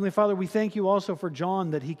 Heavenly Father, we thank you also for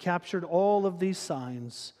John, that he captured all of these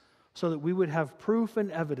signs so that we would have proof and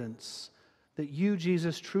evidence that you,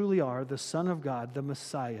 Jesus, truly are the Son of God, the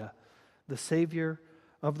Messiah, the Savior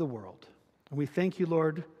of the world. And we thank you,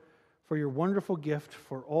 Lord, for your wonderful gift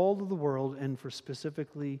for all of the world and for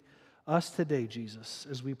specifically us today, Jesus,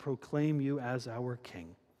 as we proclaim you as our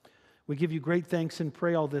King. We give you great thanks and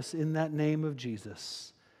pray all this in that name of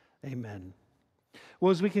Jesus. Amen.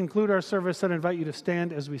 Well, as we conclude our service, I'd invite you to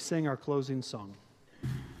stand as we sing our closing song.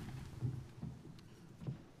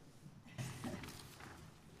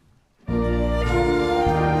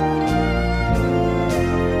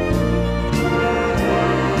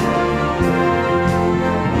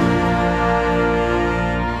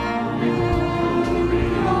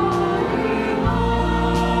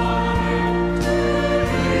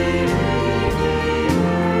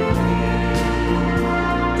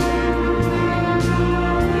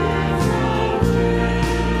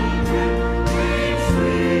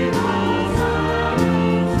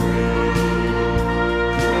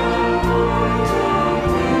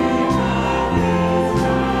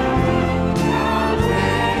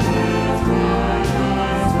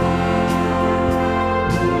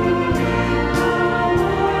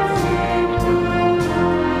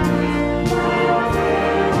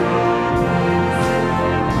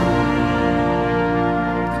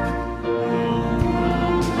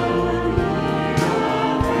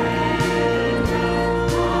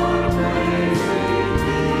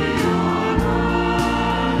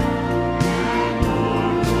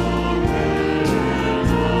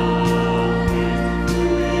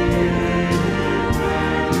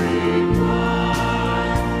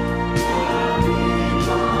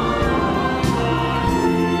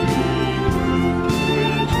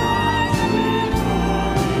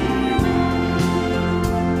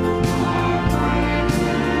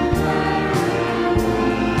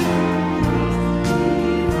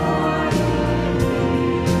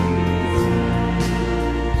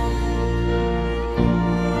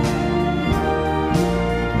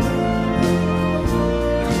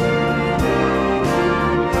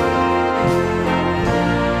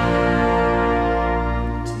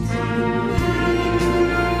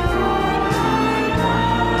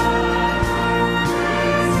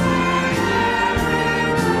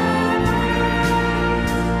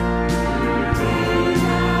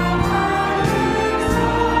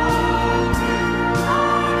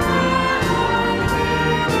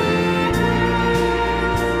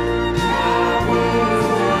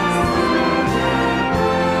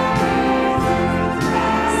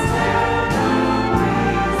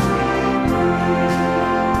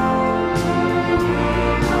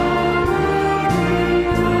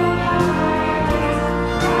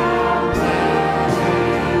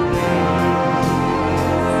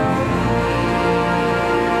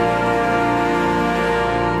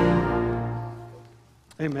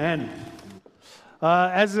 Amen.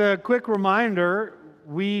 As a quick reminder,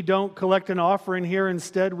 we don't collect an offering here.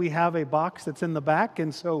 Instead, we have a box that's in the back.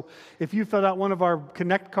 And so if you filled out one of our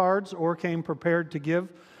Connect cards or came prepared to give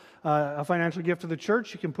a financial gift to the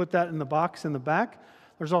church, you can put that in the box in the back.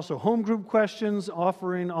 There's also home group questions,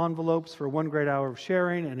 offering envelopes for 1 great hour of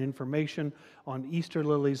sharing, and information on Easter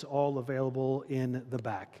lilies, all available in the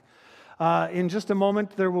back. In just a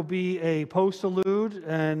moment, there will be a post-allude,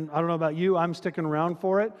 and I don't know about you, I'm sticking around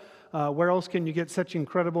for it. Where else can you get such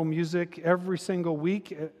incredible music every single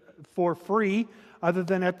week for free other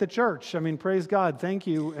than at the church? I mean, praise God. Thank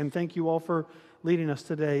you, and thank you all for leading us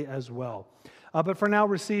today as well. But for now,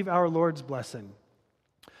 receive our Lord's blessing.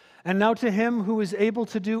 And now to him who is able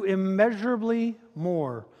to do immeasurably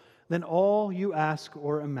more than all you ask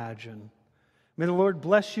or imagine. May the Lord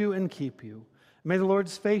bless you and keep you. May the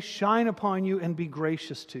Lord's face shine upon you and be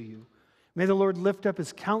gracious to you. May the Lord lift up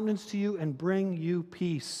his countenance to you and bring you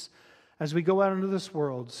peace as we go out into this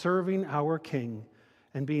world, serving our King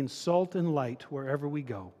and being salt and light wherever we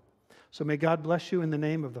go. So may God bless you in the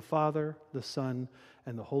name of the Father, the Son,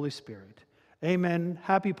 and the Holy Spirit. Amen.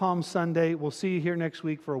 Happy Palm Sunday. We'll see you here next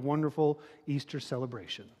week for a wonderful Easter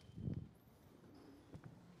celebration.